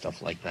him and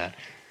stuff like that.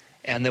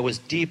 And there was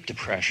deep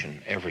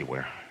depression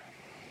everywhere.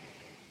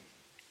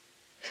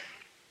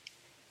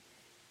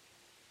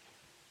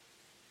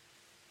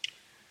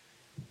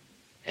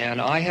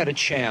 And I had a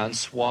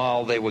chance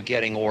while they were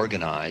getting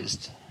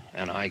organized,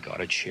 and I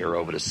got a chair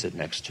over to sit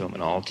next to him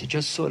and all, to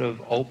just sort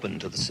of open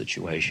to the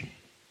situation.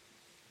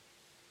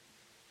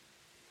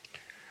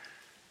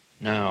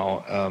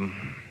 Now,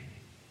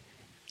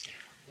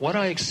 what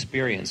I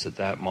experience at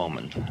that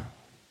moment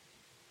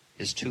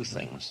is two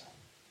things.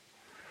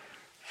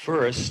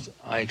 First,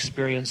 I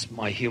experience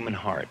my human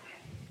heart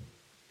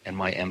and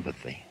my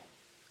empathy.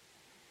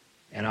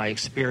 And I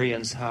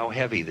experience how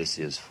heavy this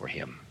is for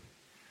him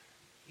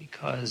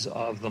because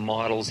of the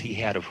models he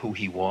had of who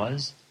he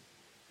was.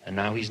 And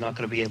now he's not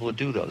going to be able to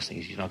do those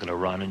things. He's not going to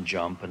run and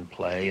jump and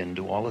play and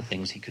do all the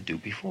things he could do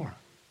before.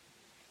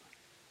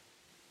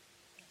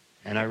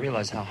 And I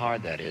realize how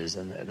hard that is,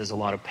 and there's a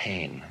lot of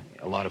pain,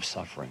 a lot of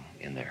suffering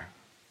in there.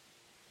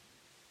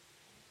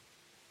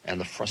 And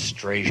the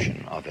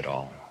frustration of it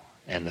all,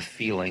 and the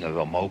feeling of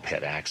a moped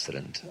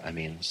accident, I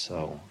mean,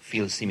 so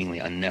seemingly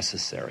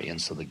unnecessary,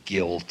 and so the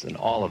guilt and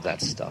all of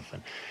that stuff.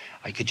 And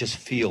I could just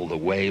feel the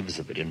waves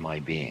of it in my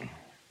being.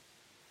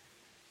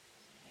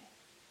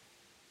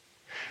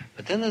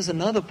 But then there's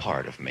another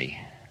part of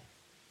me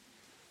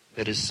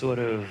that is sort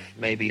of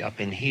maybe up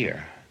in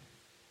here,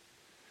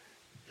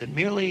 that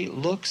merely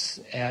looks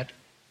at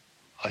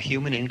a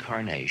human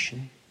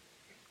incarnation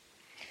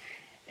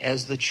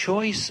as the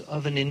choice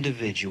of an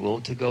individual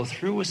to go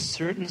through a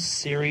certain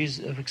series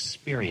of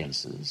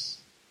experiences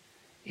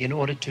in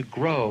order to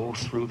grow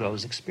through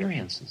those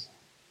experiences.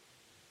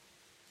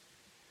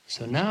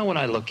 So now when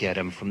I look at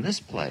him from this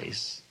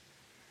place,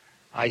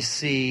 I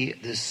see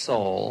this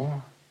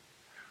soul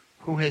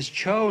who has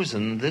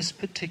chosen this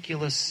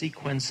particular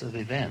sequence of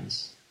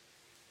events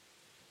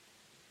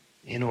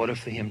in order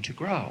for him to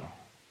grow.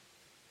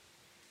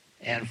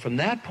 And from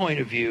that point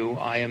of view,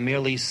 I am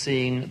merely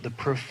seeing the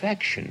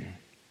perfection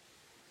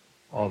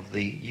of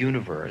the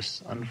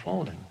universe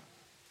unfolding.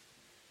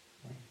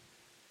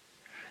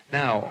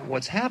 Now,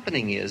 what's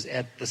happening is,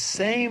 at the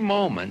same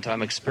moment,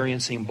 I'm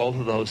experiencing both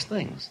of those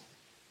things.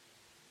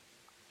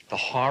 The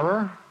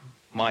horror,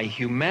 my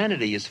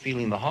humanity is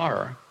feeling the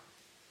horror.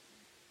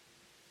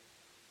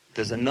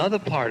 There's another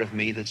part of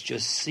me that's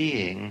just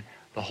seeing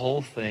the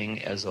whole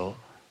thing as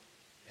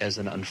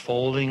an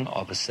unfolding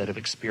of a set of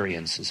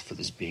experiences for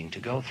this being to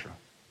go through.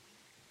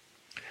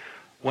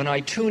 When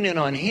I tune in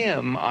on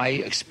him, I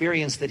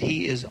experience that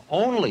he is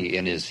only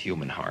in his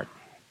human heart,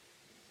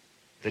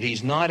 that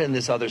he's not in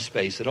this other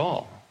space at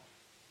all.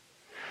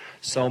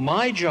 So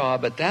my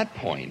job at that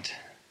point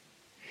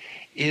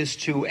is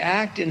to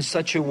act in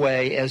such a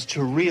way as to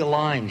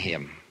realign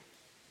him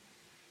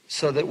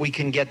so that we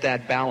can get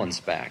that balance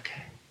back.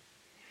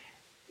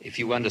 If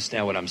you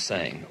understand what I'm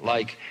saying.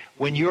 Like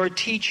when you're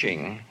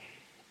teaching,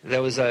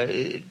 there was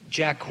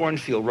Jack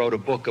Kornfield wrote a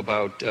book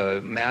about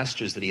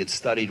masters that he had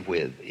studied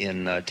with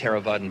in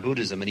Theravadan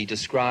Buddhism, and he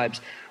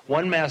describes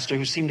one master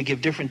who seemed to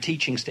give different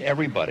teachings to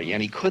everybody,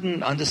 and he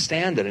couldn't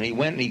understand it, and he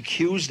went and he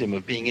accused him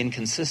of being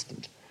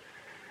inconsistent.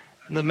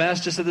 And the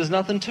master said, there's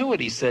nothing to it.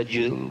 He said,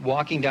 you're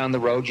walking down the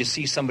road, you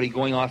see somebody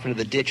going off into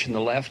the ditch on the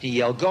left, you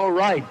yell, go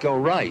right, go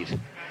right.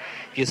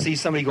 If you see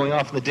somebody going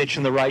off in the ditch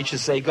on the right, you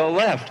say, go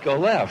left, go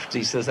left.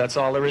 He says, that's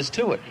all there is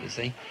to it, you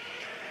see.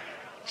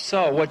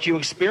 So what you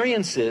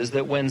experience is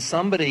that when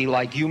somebody,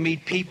 like you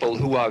meet people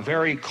who are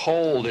very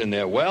cold in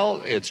their,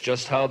 well, it's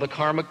just how the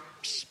karmic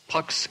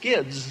puck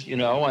skids, you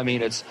know. I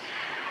mean, it's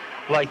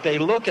like they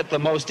look at the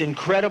most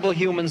incredible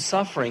human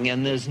suffering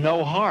and there's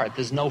no heart,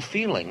 there's no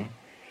feeling.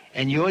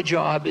 And your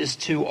job is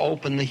to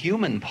open the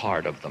human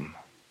part of them.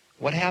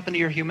 What happened to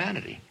your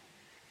humanity?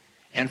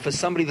 And for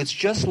somebody that's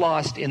just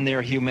lost in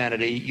their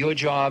humanity, your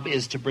job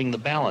is to bring the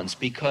balance,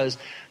 because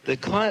the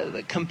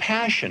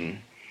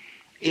compassion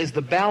is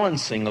the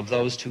balancing of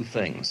those two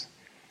things.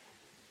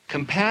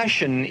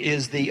 Compassion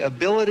is the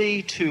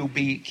ability to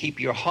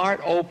keep your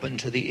heart open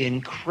to the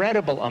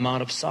incredible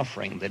amount of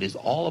suffering that is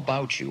all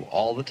about you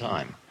all the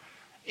time,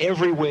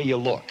 everywhere you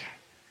look.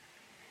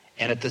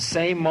 And at the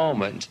same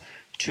moment,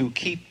 to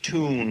keep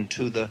tuned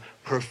to the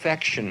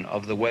perfection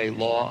of the way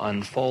law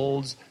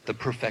unfolds, the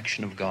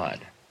perfection of God.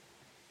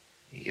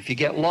 If you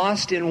get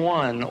lost in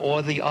one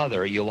or the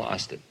other, you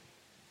lost it.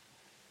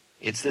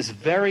 It's this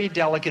very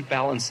delicate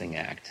balancing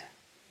act.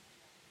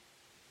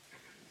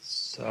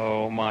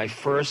 So I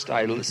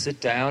sit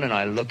down and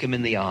I look him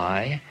in the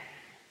eye,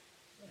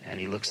 and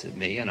he looks at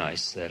me, and I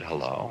said,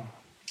 hello.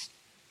 I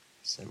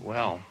said,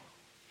 well,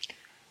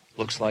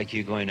 looks like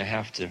you're going to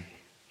have to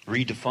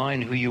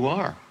redefine who you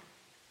are.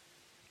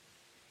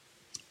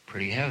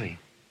 Pretty heavy.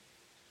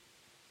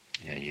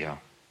 Yeah.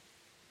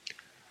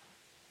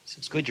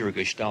 It's good you're a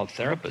Gestalt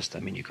therapist. I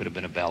mean, you could have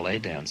been a ballet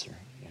dancer,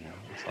 you know.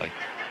 It's like,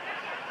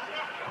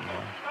 you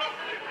know.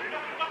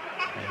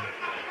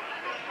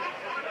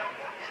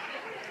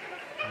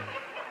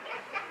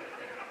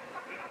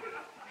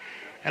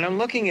 And I'm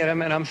looking at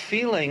him and I'm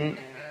feeling,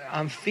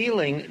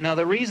 now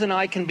the reason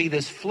I can be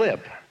this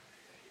flip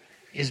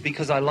is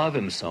because I love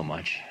him so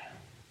much.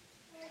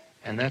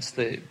 And that's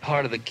the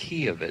part of the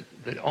key of it,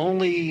 that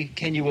only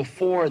can you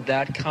afford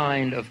that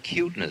kind of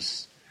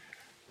cuteness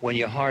when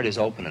your heart is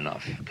open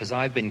enough. Because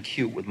I've been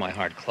cute with my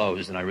heart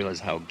closed, and I realize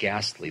how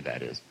ghastly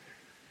that is.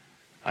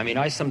 I mean,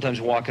 I sometimes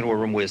walk into a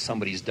room where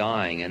somebody's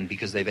dying, and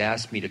because they've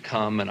asked me to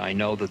come, and I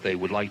know that they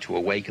would like to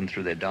awaken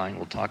through their dying,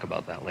 we'll talk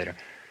about that later,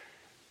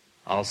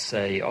 I'll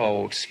say,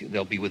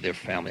 they'll be with their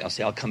family. I'll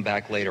say, I'll come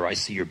back later, I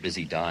see you're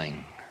busy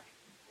dying.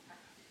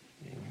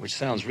 which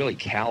sounds really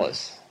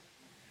callous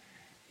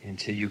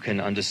until you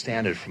can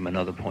understand it from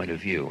another point of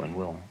view, and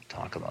we'll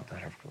talk about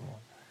that after a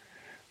while.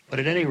 But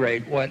at any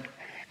rate,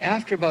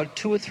 after about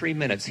 2 or 3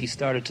 minutes, he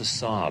started to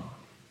sob.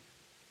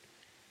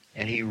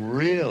 And he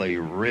really,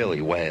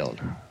 really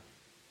wailed.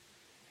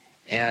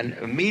 And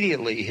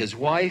immediately his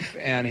wife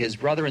and his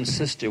brother and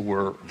sister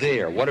were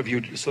there. What have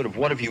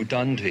you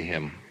done to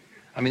him?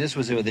 I mean, this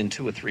was within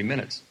 2 or 3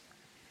 minutes.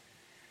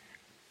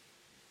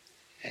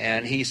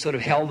 And he sort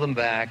of held them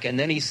back, and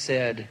then he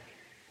said,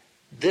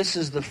 "This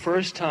is the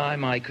first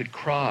time I could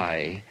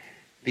cry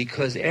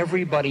because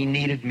everybody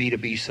needed me to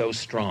be so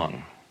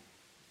strong."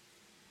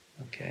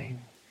 Okay?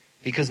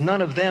 Because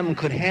none of them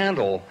could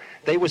handle,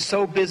 they were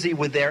so busy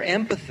with their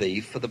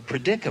empathy for the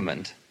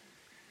predicament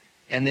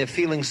and they're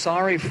feeling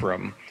sorry for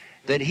him,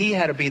 that he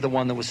had to be the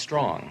one that was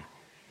strong.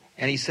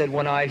 And he said,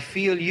 "When I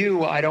feel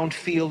you, I don't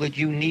feel that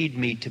you need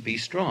me to be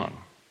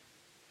strong."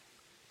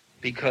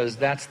 Because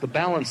that's the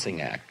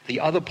balancing act, the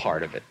other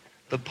part of it,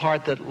 the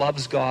part that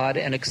loves God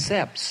and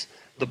accepts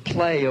the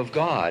play of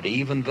God,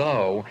 even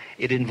though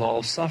it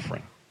involves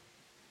suffering.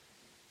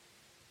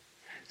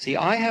 See,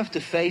 I have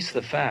to face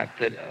the fact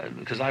that,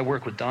 because I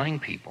work with dying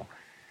people,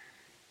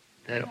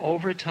 that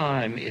over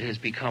time it has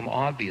become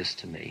obvious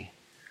to me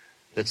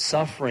that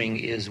suffering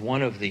is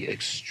one of the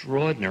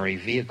extraordinary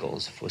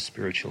vehicles for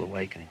spiritual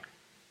awakening.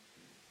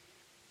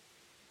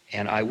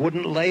 And I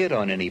wouldn't lay it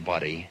on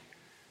anybody,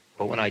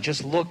 but when I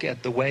just look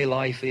at the way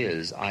life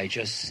is, I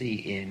just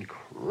see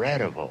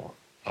incredible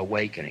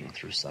awakening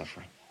through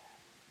suffering.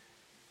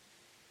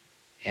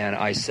 And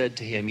I said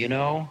to him,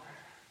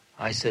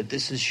 I said,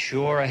 "This is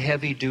sure a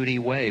heavy-duty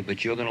way,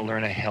 but you're going to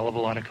learn a hell of a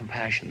lot of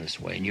compassion this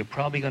way, and you're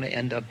probably going to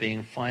end up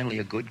being finally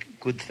a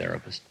good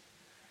therapist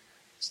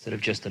instead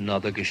of just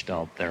another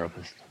Gestalt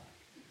therapist."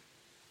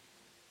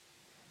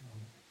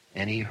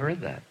 And he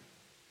heard that.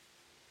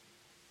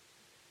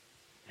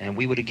 And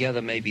we were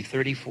together maybe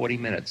 30, 40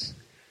 minutes.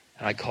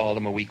 And I called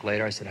him a week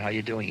later. I said, "How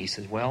you doing?" He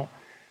says, "Well,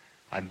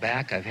 I'm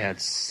back. I've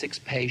had 6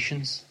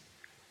 patients."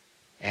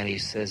 And he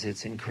says,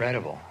 "It's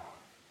incredible."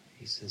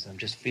 He says, "I'm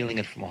just feeling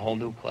it from a whole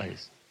new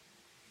place."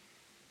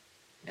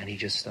 And he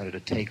just started to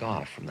take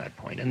off from that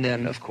point. And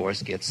then, of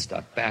course, gets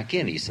stuck back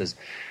in. He says,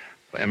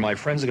 "And my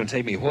friends are going to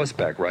take me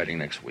horseback riding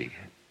next week."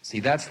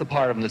 See, that's the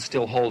part of him that's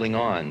still holding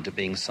on to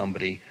being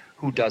somebody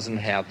who doesn't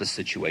have the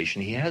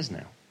situation he has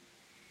now.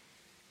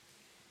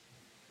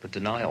 The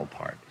denial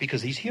part.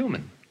 Because he's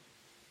human.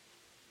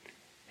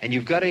 And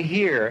you've got to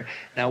hear,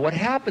 now what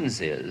happens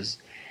is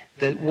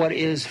that what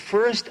is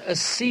first a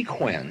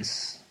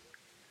sequence,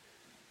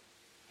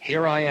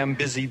 here I am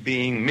busy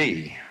being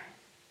me.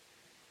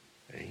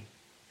 Okay?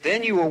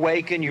 Then you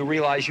awaken, you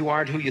realize you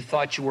aren't who you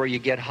thought you were, you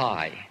get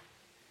high.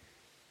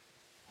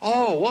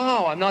 Oh,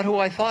 wow, I'm not who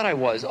I thought I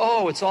was.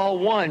 Oh, it's all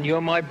one. You're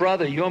my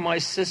brother, you're my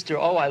sister.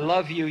 Oh, I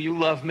love you, you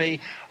love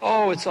me.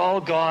 Oh, it's all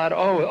God.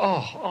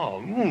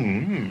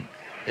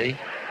 See?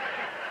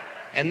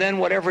 And then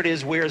whatever it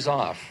is wears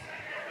off.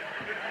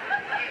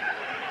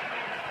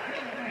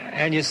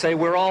 And you say,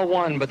 "We're all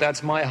one, but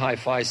that's my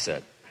hi-fi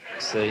set."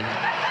 See?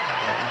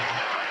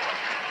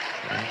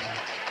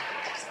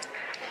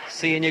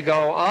 See, and you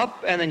go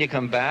up, and then you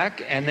come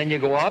back, and then you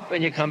go up,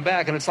 and you come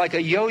back, and it's like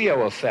a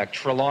yo-yo effect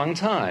for a long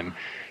time.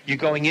 You're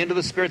going into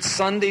the Spirit.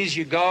 Sundays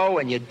you go,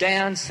 and you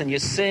dance, and you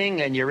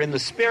sing, and you're in the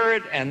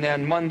Spirit, and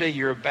then Monday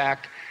you're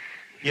back,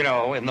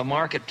 in the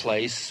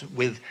marketplace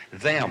with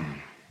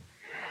them.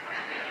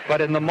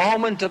 But in the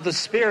moment of the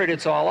Spirit,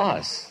 it's all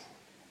us.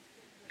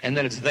 And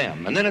then it's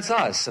them, and then it's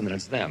us, and then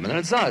it's them, and then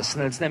it's us,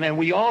 and then it's them. And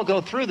we all go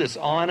through this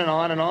on and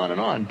on and on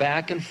and on,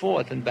 back and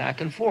forth and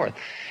back and forth.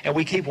 And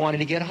we keep wanting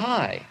to get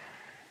high.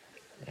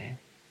 Okay?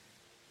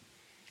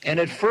 And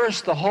at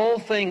first, the whole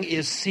thing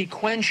is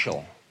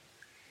sequential.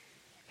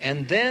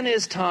 And then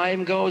as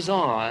time goes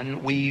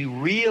on, we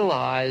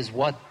realize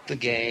what the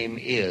game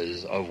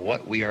is of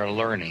what we are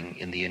learning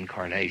in the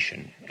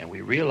incarnation. And we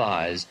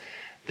realize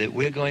that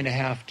we're going to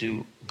have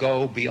to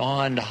go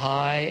beyond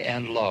high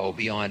and low,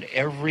 beyond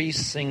every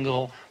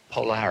single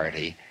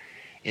polarity,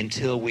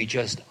 until we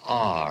just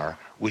are,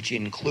 which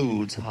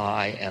includes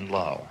high and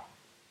low.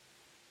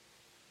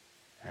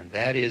 And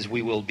that is,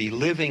 we will be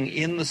living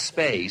in the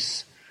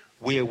space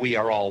where we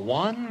are all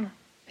one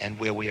and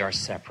where we are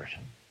separate.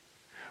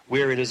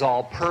 Where it is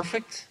all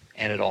perfect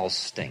and it all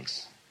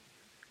stinks.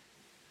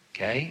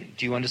 Okay?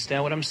 Do you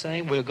understand what I'm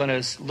saying? We're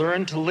going to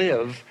learn to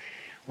live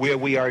where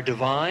we are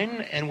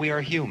divine and we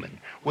are human.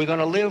 We're going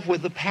to live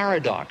with the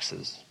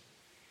paradoxes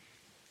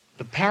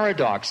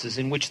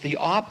in which the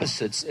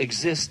opposites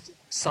exist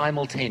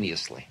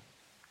simultaneously.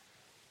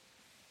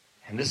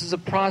 And this is a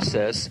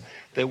process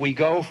that we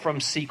go from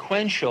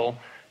sequential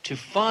to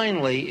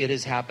finally it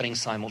is happening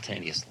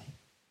simultaneously.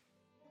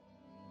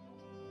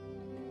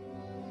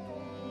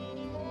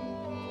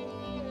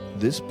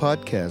 This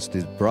podcast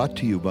is brought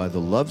to you by the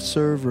Love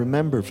Serve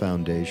Remember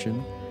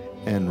Foundation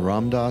and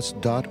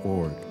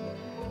Ramdas.org.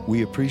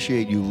 We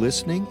appreciate you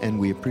listening, and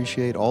we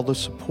appreciate all the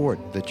support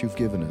that you've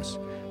given us.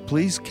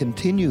 Please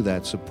continue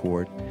that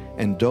support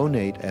and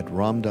donate at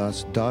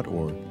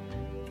Ramdas.org.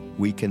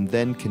 we can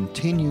then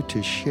continue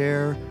to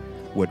share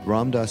what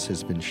Ram Dass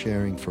has been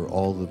sharing for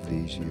all of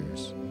these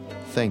years.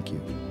 Thank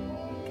you.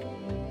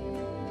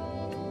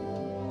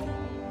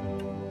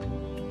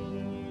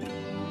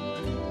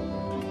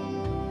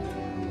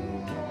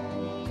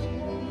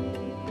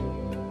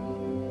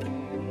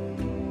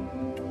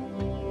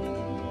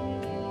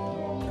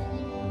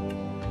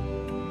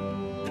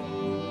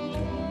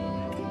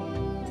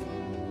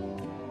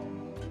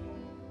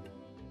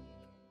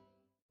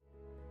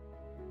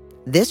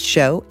 This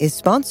show is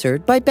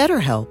sponsored by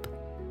BetterHelp.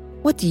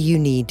 What do you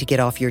need to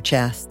get off your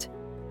chest?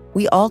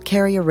 We all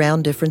carry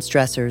around different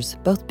stressors,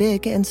 both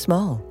big and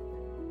small.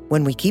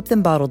 When we keep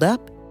them bottled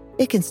up,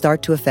 it can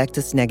start to affect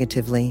us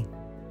negatively.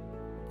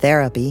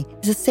 Therapy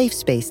is a safe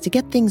space to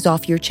get things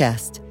off your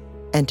chest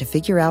and to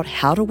figure out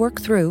how to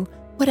work through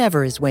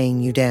whatever is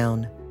weighing you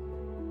down.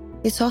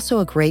 It's also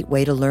a great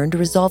way to learn to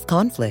resolve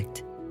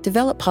conflict,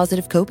 develop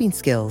positive coping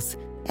skills,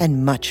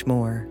 and much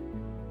more.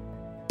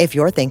 If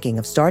you're thinking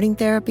of starting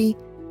therapy,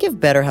 give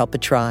BetterHelp a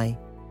try.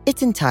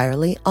 It's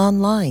entirely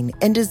online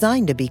and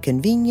designed to be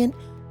convenient,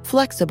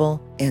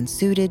 flexible, and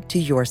suited to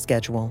your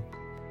schedule.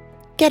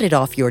 Get it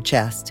off your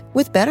chest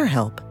with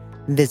BetterHelp.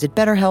 Visit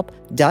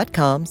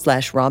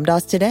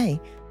BetterHelp.com/RamDass today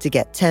to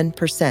get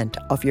 10%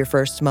 off your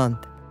first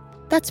month.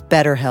 That's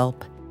BetterHelp,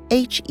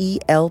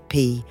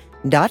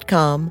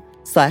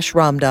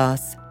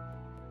 HELP.com/RamDass.